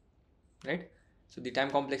n, right? So the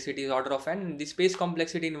time complexity is order of n. The space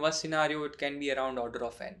complexity in worst scenario, it can be around order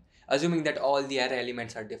of n, assuming that all the array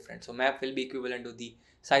elements are different. So map will be equivalent to the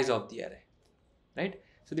size of the array, right?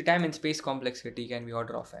 So the time and space complexity can be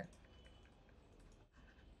order of n.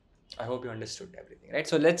 I hope you understood everything, right?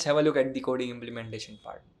 So let's have a look at the coding implementation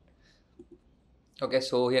part. Okay,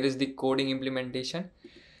 so here is the coding implementation.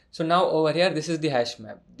 So now over here, this is the hash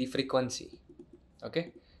map, the frequency.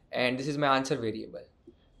 Okay, and this is my answer variable.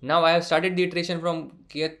 Now I have started the iteration from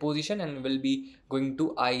kth position and will be going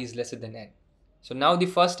to I is lesser than n. So now the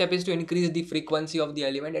first step is to increase the frequency of the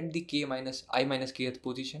element at the I minus kth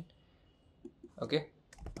position. Okay,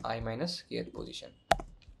 I minus kth position.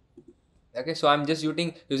 Okay, so I'm just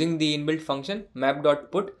using the inbuilt function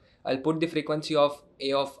map.put. I'll put the frequency of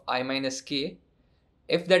a of I minus k.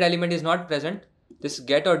 If that element is not present, this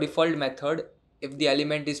get or default method, if the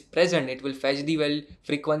element is present, it will fetch the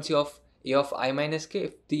frequency of a of I minus k.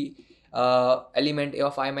 If the element a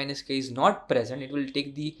of I minus k is not present, it will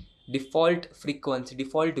take the default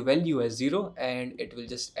value as 0 and it will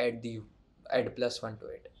just add the add +1 to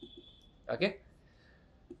it. Okay,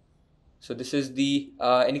 so this is the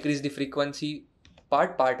increase the frequency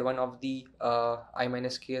part 1 of the I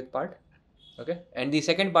minus kth part. Okay, and the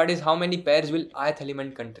second part is how many pairs will ith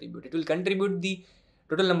element contribute. It will contribute the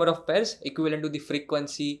total number of pairs equivalent to the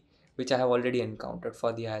frequency which I have already encountered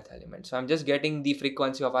for the ith element. So I'm just getting the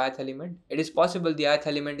frequency of ith element. It is possible the ith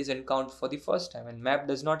element is encountered for the first time and map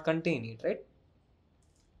does not contain it, right?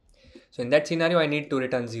 So in that scenario I need to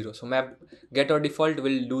return 0. So map get or default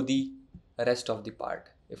will do the rest of the part.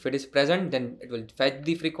 If it is present, then it will fetch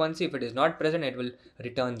the frequency. If it is not present, it will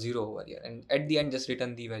return 0 over here, and at the end just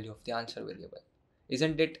return the value of the answer variable.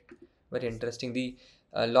 Isn't it very interesting? The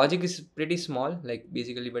logic is pretty small, like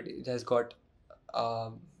basically, but it has got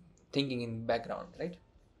thinking in background, right?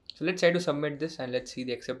 So let's try to submit this and let's see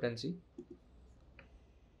the acceptancy.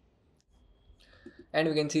 And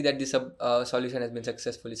we can see that the solution has been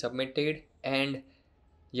successfully submitted. And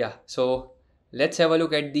yeah, so let's have a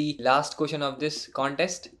look at the last question of this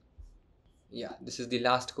contest. Yeah, this is the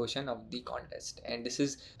last question of the contest, and this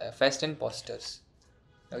is fest and posters.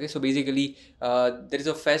 Okay, so basically there is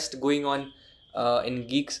a fest going on in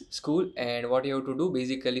Geeks school, and what you have to do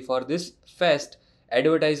basically for this fest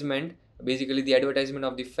advertisement, basically the advertisement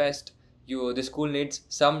of the fest, the school needs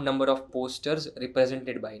some number of posters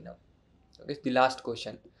represented by now. Okay, the last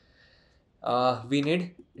question. We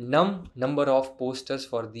need number of posters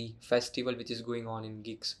for the festival which is going on in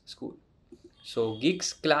Geeks school. So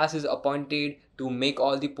Geeks class is appointed to make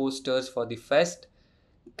all the posters for the fest.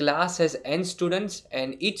 Class has n students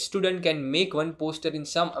and each student can make one poster in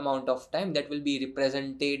some amount of time that will be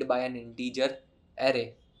represented by an integer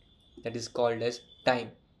array that is called as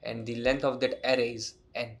time, and the length of that array is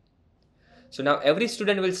n. So now every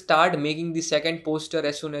student will start making the second poster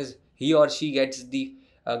as soon as he or she gets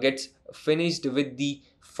finished with the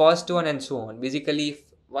first one, and so on. Basically, if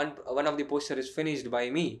one of the poster is finished by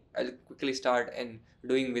me, I'll quickly start and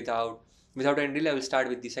doing without any delay. I will start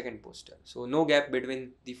with the second poster. So no gap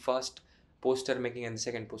between the first poster making and the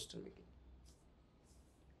second poster making.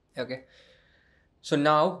 Okay. So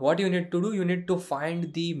now what you need to do, you need to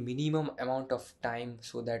find the minimum amount of time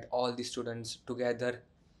so that all the students together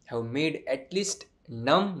have made at least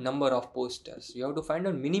number of posters. You have to find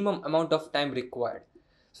a minimum amount of time required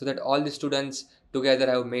so that all the students together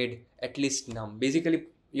have made at least num. Basically,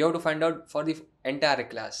 you have to find out for the entire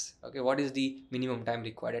class. Okay, what is the minimum time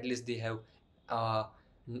required? At least they have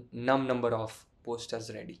number of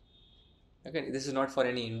posters ready. Okay, this is not for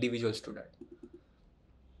any individual student.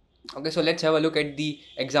 Okay, so let's have a look at the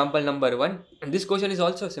example number 1. And this question is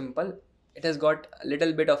also simple. It has got a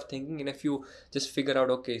little bit of thinking, and if you just figure out,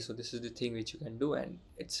 okay, so this is the thing which you can do, and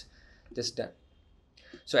it's just done.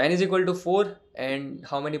 So n is equal to 4, and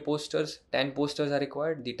how many posters? 10 posters are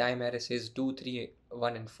required. The time array says 2, 3,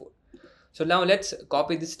 1 and 4. So now let's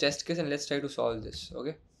copy this test case and let's try to solve this.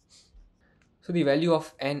 Okay, so the value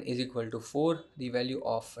of n is equal to 4, the value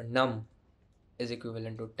of num is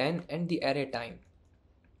equivalent to 10, and the array time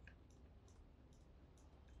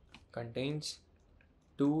contains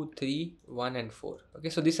 2, 3, 1 and 4. Okay,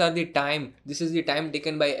 so these are the time, this is the time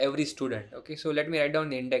taken by every student. Okay, so let me write down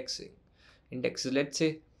the indexes. Let's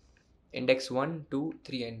say index 1, 2,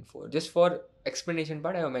 3 and 4. Just for explanation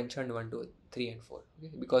part I have mentioned 1, 2, 3 and 4.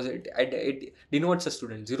 Okay, because it denotes a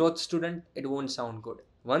student. 0th student, it won't sound good.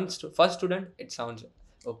 First student, it sounds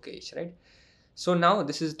okay, right? So now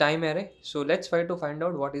this is time array. So let's try to find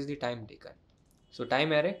out what is the time taken. So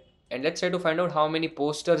time array, and let's try to find out how many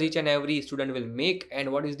posters each and every student will make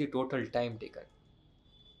and what is the total time taken.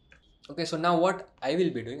 Okay, so now what I will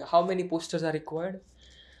be doing, how many posters are required?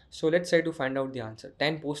 So let's try to find out the answer.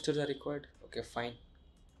 10 posters are required. Okay, fine.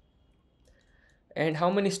 And how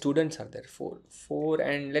many students are there? 4.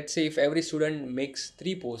 And let's say if every student makes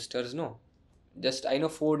 3 posters, no, just I know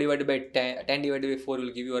 4 divided by 10 divided by 4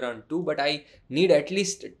 will give you around 2, but I need at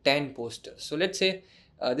least 10 posters. So let's say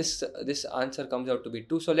this answer comes out to be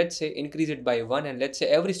 2. So let's say increase it by 1, and let's say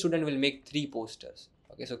every student will make 3 posters.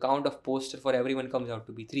 Okay, so count of poster for everyone comes out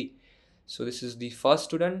to be 3. So this is the first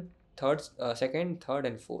student, second, third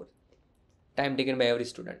and fourth. Time taken by every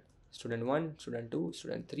student. Student 1, student 2,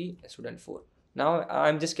 student 3, and student 4. Now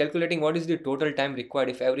I'm just calculating what is the total time required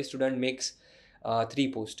if every student makes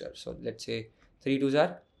 3 posters. So let's say 3 2s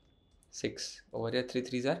are 6. Over here 3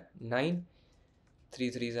 3s are 9.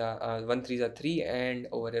 3 3s are 1 3s are 3, and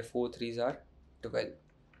over here 4 3s are 12.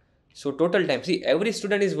 So total time, see every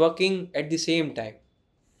student is working at the same time.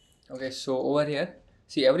 Okay, so over here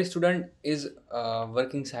see every student is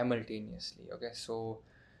working simultaneously. Okay, so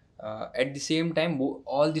at the same time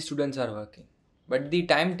all the students are working, but the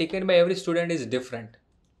time taken by every student is different.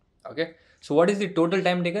 Okay, so what is the total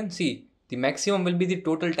time taken? See, The maximum will be the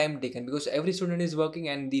total time taken, because every student is working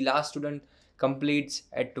and the last student completes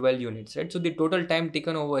at 12 units, right? So the total time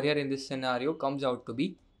taken over here in this scenario comes out to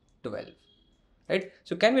be 12, right?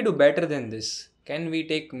 So can we do better than this? Can we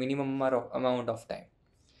take minimum amount of time?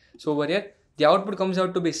 So over here the output comes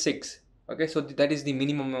out to be 6. Okay, so that is the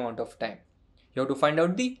minimum amount of time. You have to find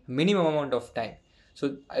out the minimum amount of time.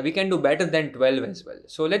 So we can do better than 12 as well.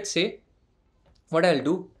 So let's say what I'll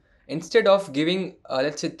do, instead of giving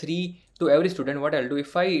let's say 3 to every student, what I'll do,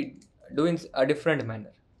 if I do in a different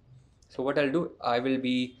manner. So what I'll do, I will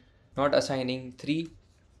be not assigning 3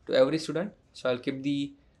 to every student. So I'll keep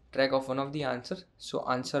the track of one of the answers. So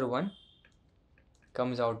answer 1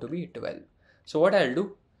 comes out to be 12. So what I'll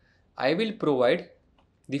do, I will provide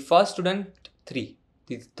the first student 3,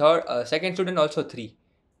 the second student also 3,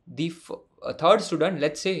 the third student,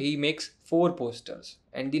 let's say he makes 4 posters,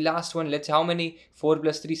 and the last one, let's say how many, 4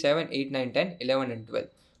 plus 3 7 8 9 10 11 and 12,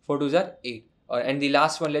 4 2s are 8, and the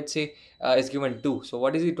last one, let's say is given 2. So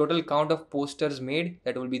what is the total count of posters made?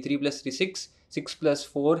 That will be 3 plus 3 6, 6 plus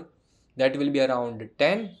 4, that will be around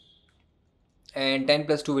 10, and 10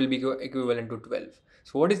 plus 2 will be equivalent to 12.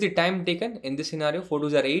 So what is the time taken in this scenario? 4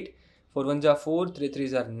 2s are 8, 4 1s are 4, 3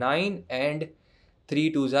 3s are 9, and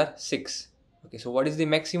 3 2s are 6. Okay, so what is the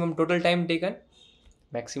maximum total time taken?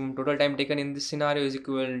 Maximum total time taken in this scenario is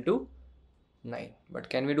equivalent to 9. But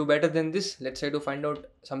can we do better than this? Let's try to find out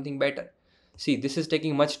something better. See, this is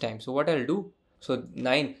taking much time. So what I'll do, so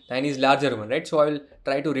 9 is larger one, right? So I will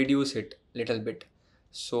try to reduce it little bit.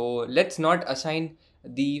 So let's not assign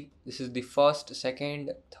this is the first,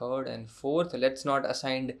 second, third and fourth. Let's not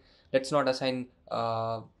assign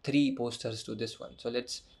 3 posters to this one. So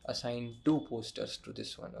let's assign 2 posters to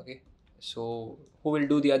this one. Okay, so who will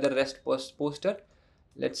do the other rest poster?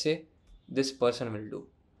 Let's say this person will do.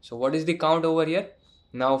 So what is the count over here?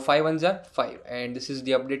 Now 5 ones are 5, and this is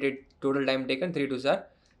the updated total time taken. 3 2s are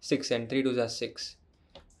 6 and 3 2s are 6,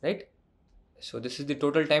 right? So this is the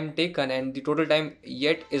total time taken, and the total time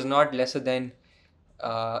yet is not lesser than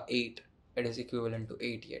 8. It is equivalent to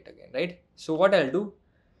 8 yet again, right? So what I'll do,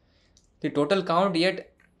 the total count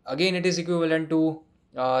yet again it is equivalent to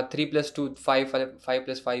 3 plus 2 5, 5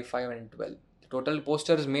 plus 5 5 and 12. The total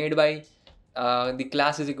posters made by the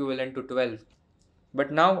class is equivalent to 12,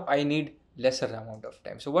 but now I need lesser amount of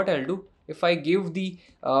time. So what I'll do, if I give the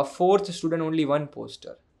fourth student only 1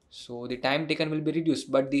 poster, so the time taken will be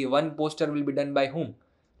reduced, but the 1 poster will be done by whom?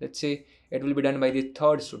 Let's say it will be done by the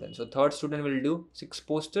third student. So third student will do 6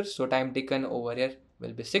 posters, so time taken over here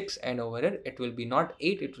will be 6, and over here it will be not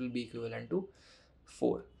 8, it will be equivalent to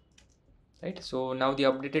 4, right? So now the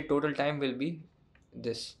updated total time will be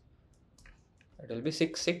this, it will be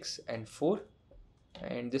 6 6 and 4,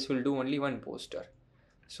 and this will do only 1 poster.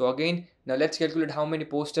 So again, now let's calculate how many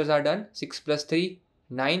posters are done. 6 plus 3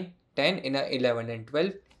 9 10 in 11 and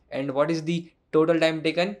 12, and what is the total time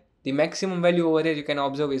taken? The maximum value over here you can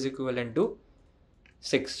observe is equivalent to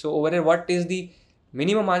 6. So over here, what is the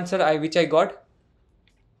minimum answer which I got?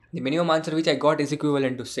 The minimum answer which I got is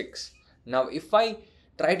equivalent to 6. Now if I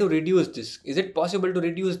try to reduce this, is it possible to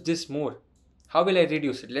reduce this more? How will I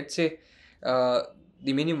reduce it? Let's say the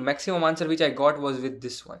maximum answer which I got was with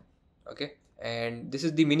this one. Okay, and this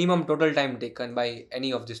is the minimum total time taken by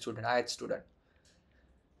any of the student, ith student.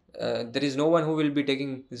 There is no one who will be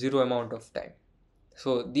taking 0 amount of time.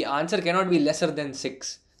 So the answer cannot be lesser than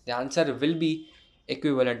 6. The answer will be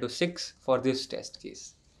equivalent to 6 for this test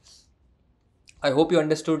case. I hope you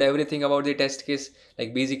understood everything about the test case.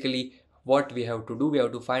 Like basically what we have to do, we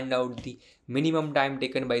have to find out the minimum time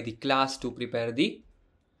taken by the class to prepare the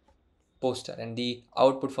poster, and the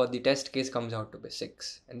output for the test case comes out to be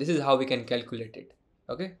 6, and this is how we can calculate it.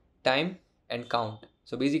 Okay, time and count.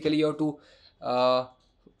 So basically you have to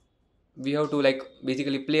we have to like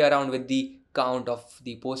basically play around with the count of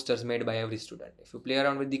the posters made by every student. If you play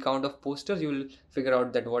around with the count of posters, you will figure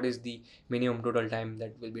out that what is the minimum total time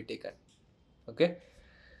that will be taken. Okay,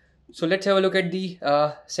 so let's have a look at the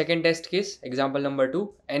second test case, example number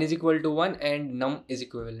 2. N is equal to 1 and num is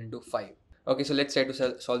equivalent to 5. Okay, so let's try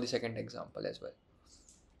to solve the second example as well.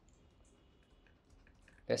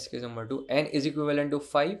 Test case number 2, n is equivalent to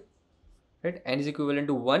 5, right? N is equivalent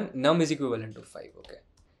to 1, num is equivalent to 5. Okay,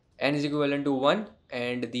 n is equivalent to 1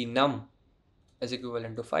 and the num is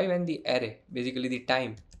equivalent to 5, and the array, basically the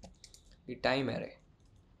time array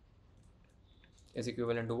is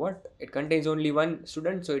equivalent to what? It contains only 1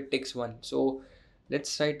 student, so it takes 1. So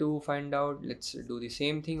let's try to find out. Let's do the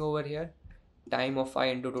same thing over here. Time of I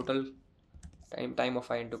into total time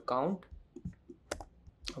of I into count.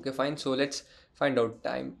 Okay, fine. So let's find out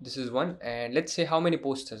time. This is 1, and let's say how many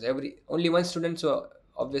posters. Only 1 student, so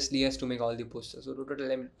obviously he has to make all the posters. So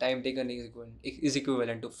total time taken is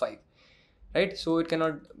equivalent to 5, right? So it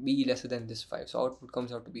cannot be lesser than this 5. So output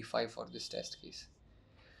comes out to be 5 for this test case.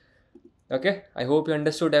 Okay, I hope you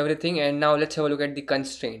understood everything. And now let's have a look at the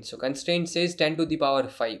constraint. So constraint says 10 to the power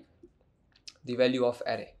 5, the value of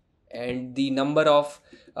array, and the number of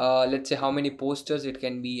let's say how many posters, it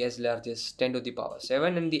can be as large as 10 to the power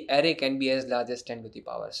 7, and the array can be as large as 10 to the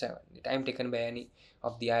power 7. The time taken by any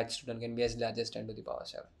of the ith student can be as large as 10 to the power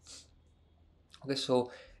 7. Okay,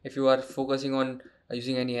 so if you are focusing on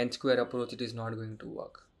using any n square approach, it is not going to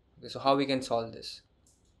work. Okay, so how we can solve this?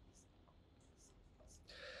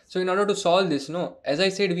 So in order to solve this, no, as I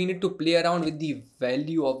said, we need to play around with the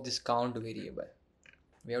value of this count variable.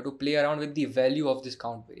 We have to play around with the value of this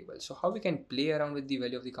count variable. So how we can play around with the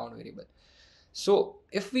value of the count variable? So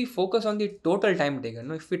if we focus on the total time taken,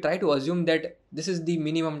 no, if we try to assume that this is the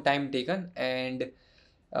minimum time taken, and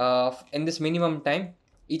in this minimum time,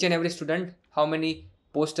 each and every student, how many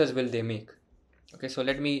posters will they make? Okay, so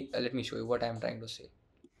let me show you what I am trying to say.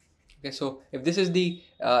 Okay, so if this is the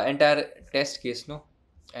entire test case, no,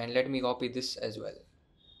 and let me copy this as well.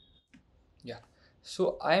 Yeah,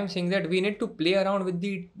 so I am saying that we need to play around with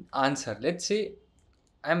the answer. Let's say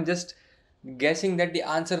I'm just guessing that the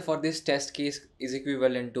answer for this test case is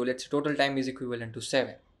equivalent to, let's say, total time is equivalent to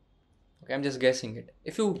 7. Okay, I'm just guessing it.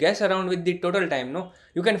 If you guess around with the total time, no,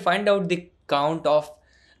 you can find out the count of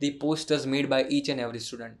the posters made by each and every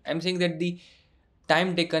student. I'm saying that the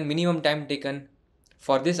time taken, minimum time taken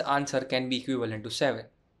for this answer can be equivalent to 7.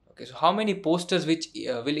 Okay, so how many posters which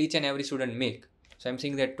will each and every student make? So I'm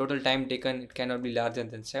saying that total time taken, it cannot be larger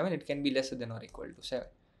than 7. It can be lesser than or equal to 7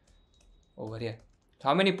 over here.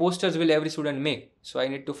 How many posters will every student make? So I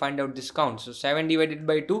need to find out this count. So 7 divided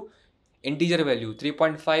by 2, integer value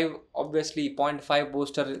 3.5. Obviously 0.5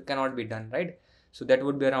 poster cannot be done, right? So that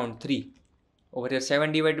would be around 3. Over here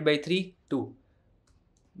 7 divided by 3, 2.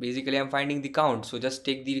 Basically I'm finding the count. So just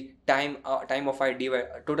take the time of I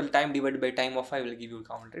divide total time divided by time of I will give you a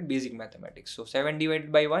count, right? Basic mathematics. So 7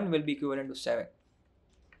 divided by 1 will be equivalent to 7.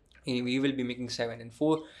 We will be making 7, and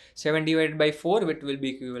 7 divided by 4, it will be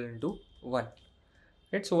equivalent to 1.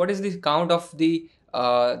 Right, so what is the count of the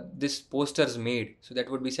this posters made? So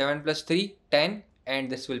that would be 7 plus 3, 10,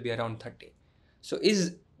 and this will be around 30. So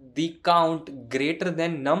is the count greater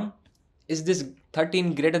than num? Is this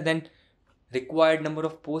 13 greater than required number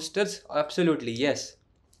of posters? Absolutely yes.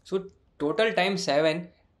 So total time 7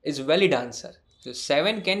 is valid answer. So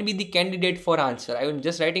 7 can be the candidate for answer. I am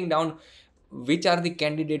just writing down which are the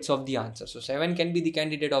candidates of the answer. So 7 can be the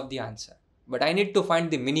candidate of the answer, but I need to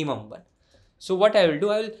find the minimum one. So what I will do,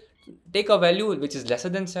 I will take a value which is lesser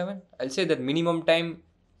than 7. I'll say that minimum time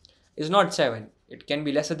is not 7. It can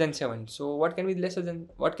be lesser than 7. So what can be lesser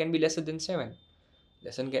than 7?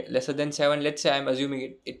 Lesser than 7, let's say I'm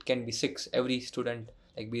assuming it can be 6. Every student,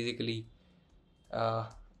 like basically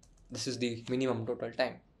this is the minimum total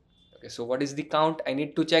time. Okay, so what is the count? I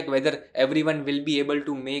need to check whether everyone will be able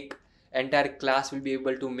to make, entire class will be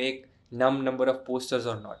able to make number of posters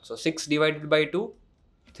or not. So 6 divided by 2,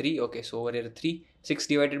 3. Okay, so over here 3. 6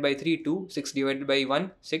 divided by 3, 2. 6 divided by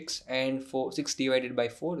 1, 6. And 6 divided by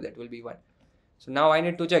 4, that will be 1. So now I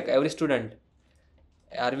need to check every student.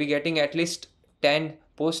 Are we getting at least 10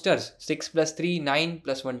 posters? 6 plus 3, 9,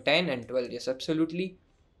 plus 1, 10, and 12. Yes, absolutely.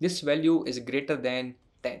 This value is greater than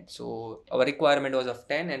 10. So our requirement was of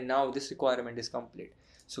 10, and now this requirement is complete.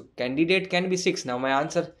 So candidate can be 6. Now my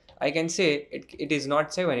answer, I can say it is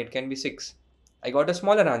not 7, it can be 6. I got a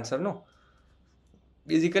smaller answer, no?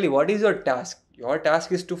 Basically, what is your task? Your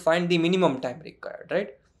task is to find the minimum time required,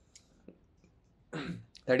 right?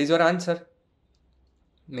 That is your answer.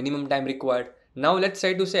 Minimum time required. Now let's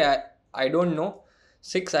try to say I don't know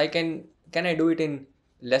 6. Can I do it in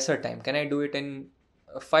lesser time? Can I do it in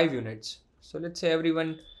 5 units? So let's say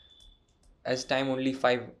everyone has time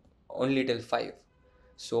only till 5.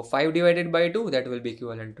 So 5 divided by 2, that will be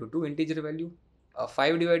equivalent to 2 integer value.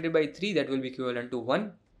 5 divided by 3, that will be equivalent to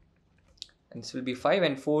 1. And this will be 5,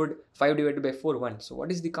 and 5 divided by 4, 1. So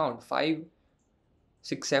what is the count? 5,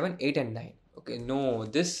 6, 7, 8, and 9. Okay, no,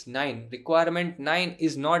 this 9, requirement 9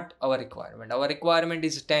 is not our requirement. Our requirement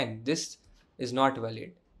is 10. This is not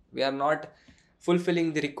valid. We are not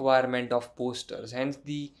fulfilling the requirement of posters. Hence,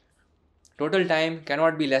 the total time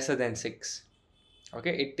cannot be lesser than 6.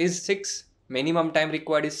 Okay, it is 6. Minimum time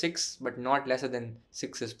required is 6, but not lesser than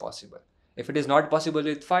 6 is possible. If it is not possible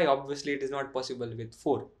with 5, obviously it is not possible with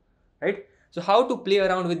 4. Right? So how to play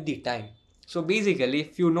around with the time? So basically,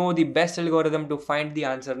 if you know the best algorithm to find the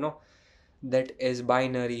answer, no, that is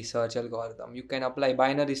binary search algorithm. You can apply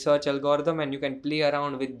binary search algorithm and you can play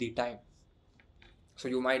around with the time. So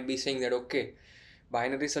you might be saying that, okay,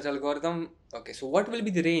 Binary search algorithm. Okay, so what will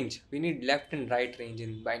be the range? We need left and right range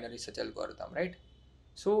in binary search algorithm, right?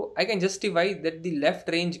 So I can justify that the left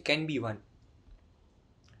range can be 1.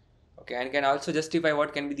 Okay, and can also justify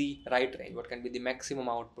what can be the right range, what can be the maximum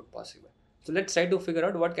output possible. So let's try to figure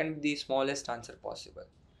out what can be the smallest answer possible.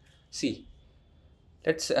 See,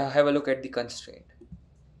 let's have a look at the constraint.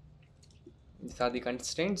 These are the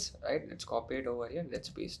constraints, right? Let's copy it over here. Let's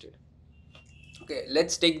paste it. Okay,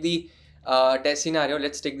 let's take the test scenario.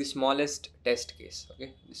 Let's take the smallest test case.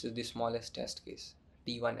 Okay, this is the smallest test case,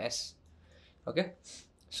 T1S. Okay,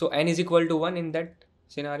 so n is equal to 1 in that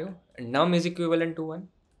scenario, and num is equivalent to 1,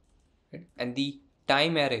 right? And the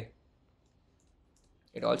time array,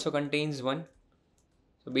 it also contains 1.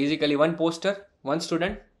 So basically, one poster, one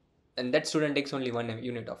student, and that student takes only 1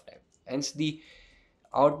 unit of time. Hence, the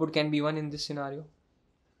output can be 1 in this scenario,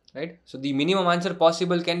 right? So the minimum answer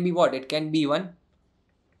possible can be what? It can be 1.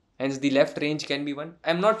 Hence, the left range can be 1.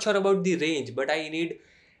 I'm not sure about the range, but I need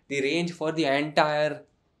the range for the entire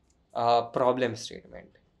problem statement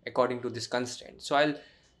according to this constraint. So I'll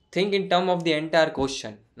think in terms of the entire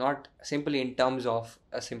question, not simply in terms of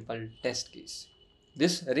a simple test case.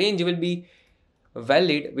 This range will be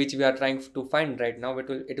valid, which we are trying to find right now.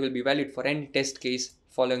 It will be valid for any test case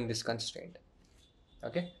following this constraint.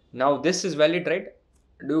 Okay, now this is valid, right?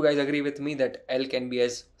 Do you guys agree with me that L can be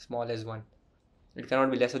as small as 1? It cannot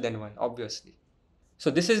be lesser than 1, obviously. So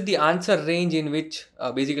this is the answer range in which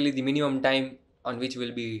basically the minimum time on which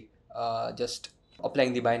we'll be just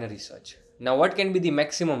applying the binary search. Now what can be the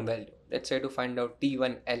maximum value? Let's try to find out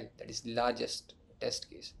T1L, that is the largest test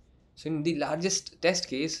case. So in the largest test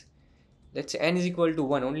case, let's say n is equal to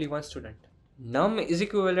 1, only one student. Num is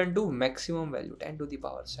equivalent to maximum value, 10 to the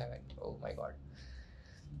power 7. Oh my god.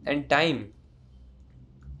 And time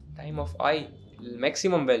of I,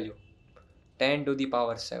 maximum value, 10 to the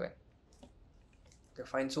power 7. Okay,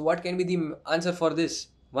 fine. So what can be the answer for this?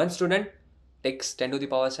 One student takes 10 to the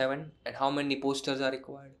power 7, and how many posters are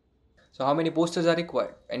required? So how many posters are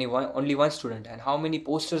required? Only one student. And how many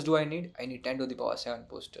posters do I need? I need 10 to the power 7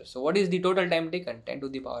 posters. So what is the total time taken? 10 to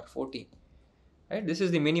the power 14. Right? This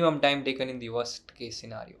is the minimum time taken in the worst case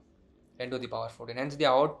scenario. 10 to the power 14. Hence the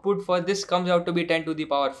output for this comes out to be 10 to the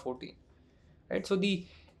power 14. Right? So the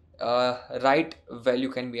right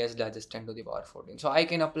value can be as large as 10 to the power 14. So I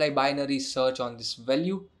can apply binary search on this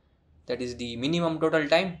value, that is the minimum total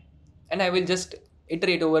time, and I will just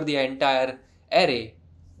iterate over the entire array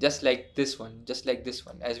just like this one,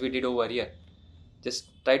 as we did over here. Just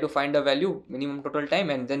try to find a value, minimum total time,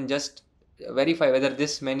 and then just verify whether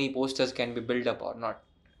this many posters can be built up or not.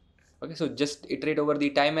 Okay, so just iterate over the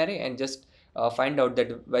time array and just find out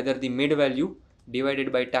that whether the mid value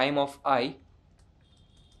divided by time of I,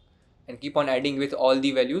 and keep on adding with all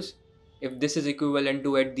the values, if this is equivalent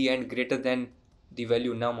to at the end greater than the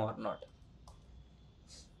value num or not.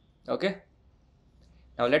 Okay,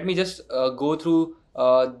 now let me just go through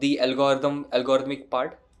the algorithmic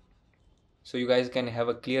part so you guys can have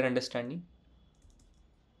a clear understanding.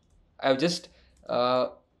 I've just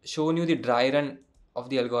shown you the dry run of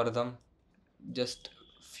the algorithm just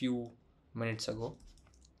few minutes ago.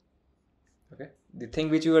 Okay, the thing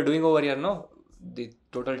which we were doing over here, no, the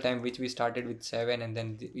total time which we started with 7, and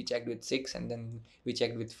then we checked with 6, and then we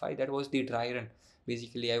checked with 5, that was the dry run.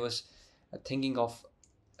 Basically I was thinking of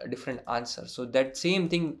a different answer, so that same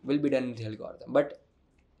thing will be done in the algorithm. But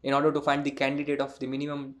in order to find the candidate of the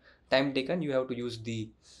minimum time taken, you have to use the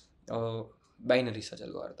binary search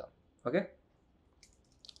algorithm. Okay,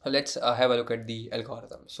 so let's have a look at the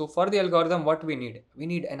algorithm. So for the algorithm, what we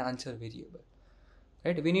need an answer variable,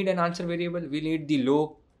 right? We need an answer variable. We need the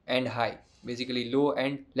low and high, basically low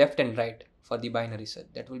and left and right for the binary search.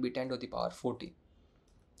 That will be 10 to the power 40,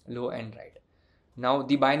 low and right. Now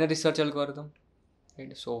the binary search algorithm,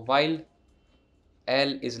 right? So while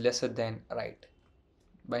L is lesser than right,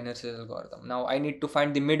 binary search algorithm. Now I need to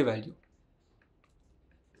find the mid value.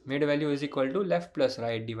 Mid value is equal to left plus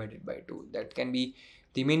right divided by 2. That can be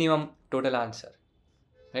the minimum total answer,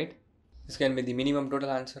 right? This can be the minimum total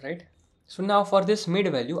answer, right? So now for this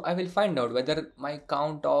mid value, I will find out whether my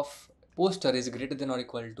count of poster is greater than or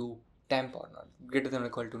equal to temp or not, greater than or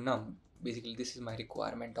equal to num. Basically, this is my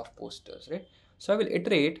requirement of posters, right? So I will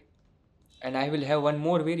iterate, and I will have one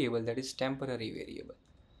more variable, that is temporary variable,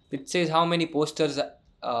 which says how many posters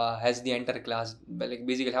has the entire class, like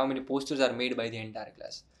basically how many posters are made by the entire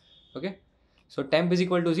class. Okay, so temp is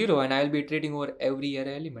equal to 0, and I will be iterating over every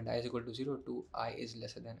array element. I is equal to 0 to I is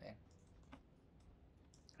lesser than n,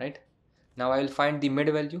 right? Now I will find the mid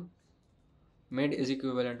value. Mid is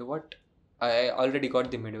equivalent to what? I already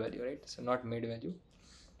got the mid value, right? So not mid value.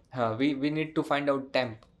 We need to find out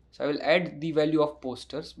temp. So I will add the value of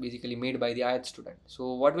posters basically made by the ith student.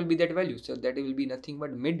 So what will be that value? So that will be nothing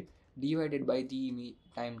but mid divided by the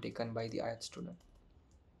time taken by the ith student.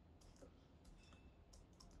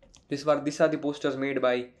 These are the posters made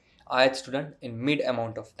by ith student in mid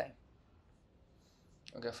amount of time.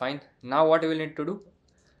 Okay, fine. Now what I will need to do?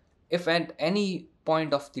 If at any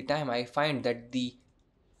point of the time I find that the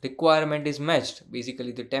requirement is matched,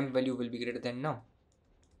 basically the temp value will be greater than num.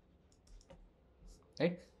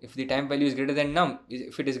 Right? If the temp value is greater than num,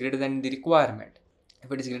 if it is greater than the requirement,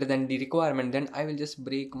 then I will just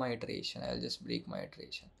break my iteration.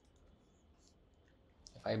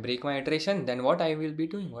 If I break my iteration, then what I will be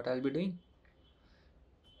doing?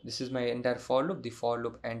 This is my entire for loop. The for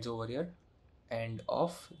loop ends over here. End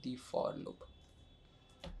of the for loop.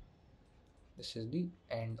 This is the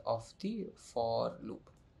end of the for loop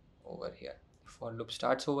over here. The for loop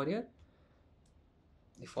starts over here.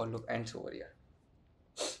 The for loop ends over here.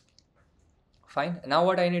 Fine. Now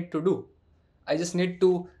what I need to do? I just need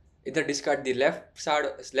to either discard the left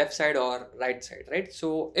side or right side, right?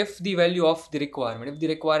 So if the value of the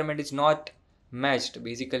requirement is not matched,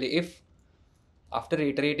 basically if after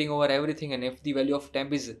iterating over everything and if the value of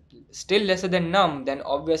temp is still lesser than num, then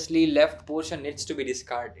obviously left portion needs to be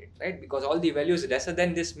discarded, right? Because all the values lesser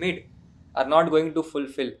than this mid are not going to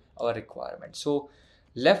fulfill our requirement. So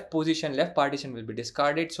left partition will be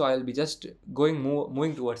discarded. So I'll be just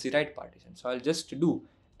moving towards the right partition. So I'll just do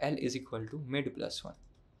L is equal to mid plus 1.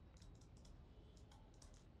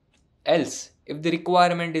 Else, if the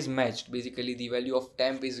requirement is matched, basically the value of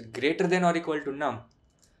temp is greater than or equal to num,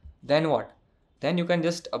 then what? Then you can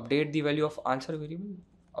just update the value of answer variable.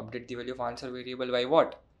 Update the value of answer variable by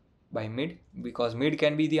what? By mid, because mid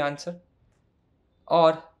can be the answer.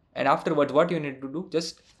 And afterwards, what you need to do?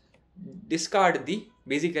 Just discard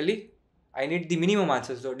basically, I need the minimum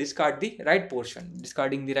answer. So discard the right portion.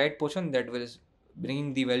 Discarding the right portion, that will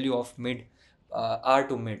bringing the value of mid, R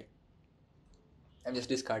to mid. I'm just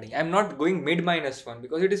discarding. I'm not going mid minus 1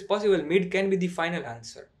 because it is possible mid can be the final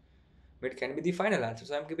answer.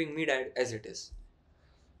 So I'm keeping mid as it is.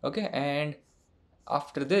 Okay, and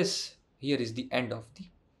after this, here is the end of the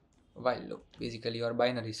while loop. Basically, your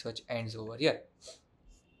binary search ends over here.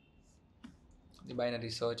 The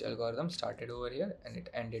binary search algorithm started over here and it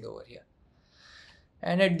ended over here.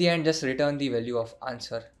 And at the end, just return the value of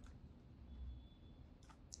answer.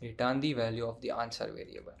 Return the value of the answer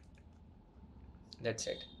variable. That's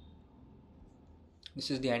it.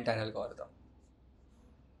 This is the entire algorithm.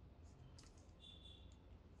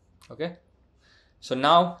 Okay, so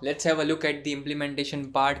now let's have a look at the implementation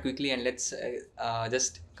part quickly and let's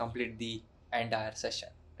just complete the entire session,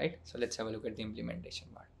 right? So let's have a look at the implementation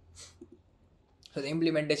part. So the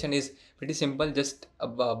implementation is pretty simple, just a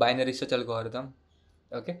binary search algorithm.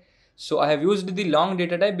 Okay, so I have used the long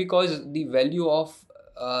data type because the value of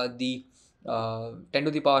the 10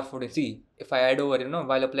 to the power 40. See, if I add over,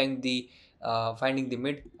 while applying the finding the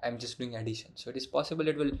mid, I'm just doing addition. So it is possible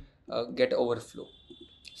it will get overflow.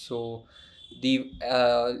 So the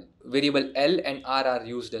variable L and R are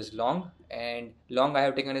used as long, and long I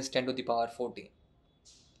have taken as 10 to the power 14.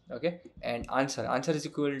 Okay, and answer is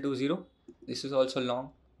equal to 0. This is also long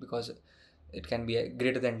because it can be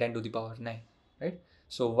greater than 10 to the power 9, right?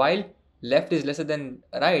 So while left is lesser than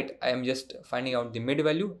right, I am just finding out the mid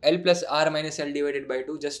value, L plus R minus L divided by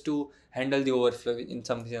 2, just to handle the overflow in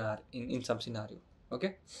some scenario.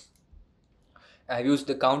 Okay, I have used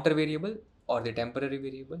the counter variable or the temporary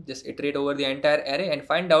variable. Just iterate over the entire array and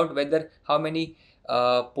find out whether how many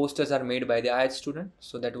posters are made by the ith student.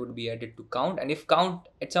 So that would be added to count, and if count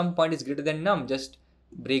at some point is greater than num, just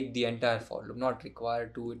break the entire for loop. Not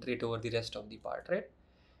required to iterate over the rest of the part, right?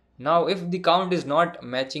 Now if the count is not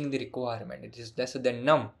matching the requirement, it is lesser than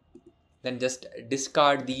num, then just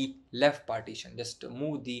discard the left partition. Just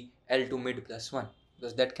move the L to mid plus 1,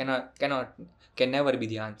 because that can never be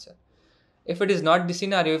the answer. If it is not the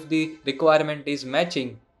scenario, if the requirement is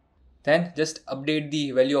matching, then just update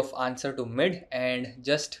the value of answer to mid and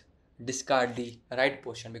just discard the right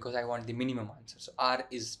portion because I want the minimum answer. So R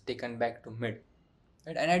is taken back to mid,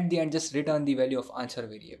 right? And at the end, just return the value of answer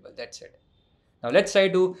variable. That's it. Now let's try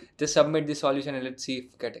to just submit the solution and let's see if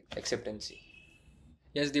we get acceptance.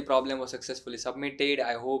 Yes, the problem was successfully submitted.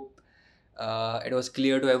 I hope it was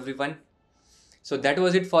clear to everyone. So that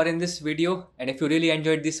was it for in this video, and if you really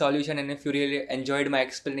enjoyed this solution and if you really enjoyed my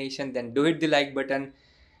explanation, then do hit the like button,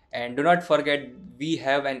 and do not forget we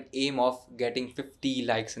have an aim of getting 50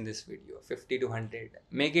 likes in this video. 50 to 100,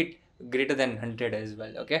 make it greater than 100 as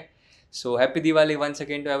well. Okay, so happy Diwali once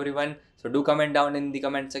again to everyone. So do comment down in the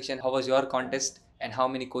comment section how was your contest and how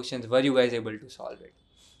many questions were you guys able to solve it.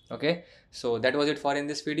 Okay, so that was it for in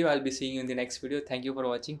this video. I'll be seeing you in the next video. Thank you for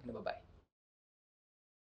watching. Bye bye.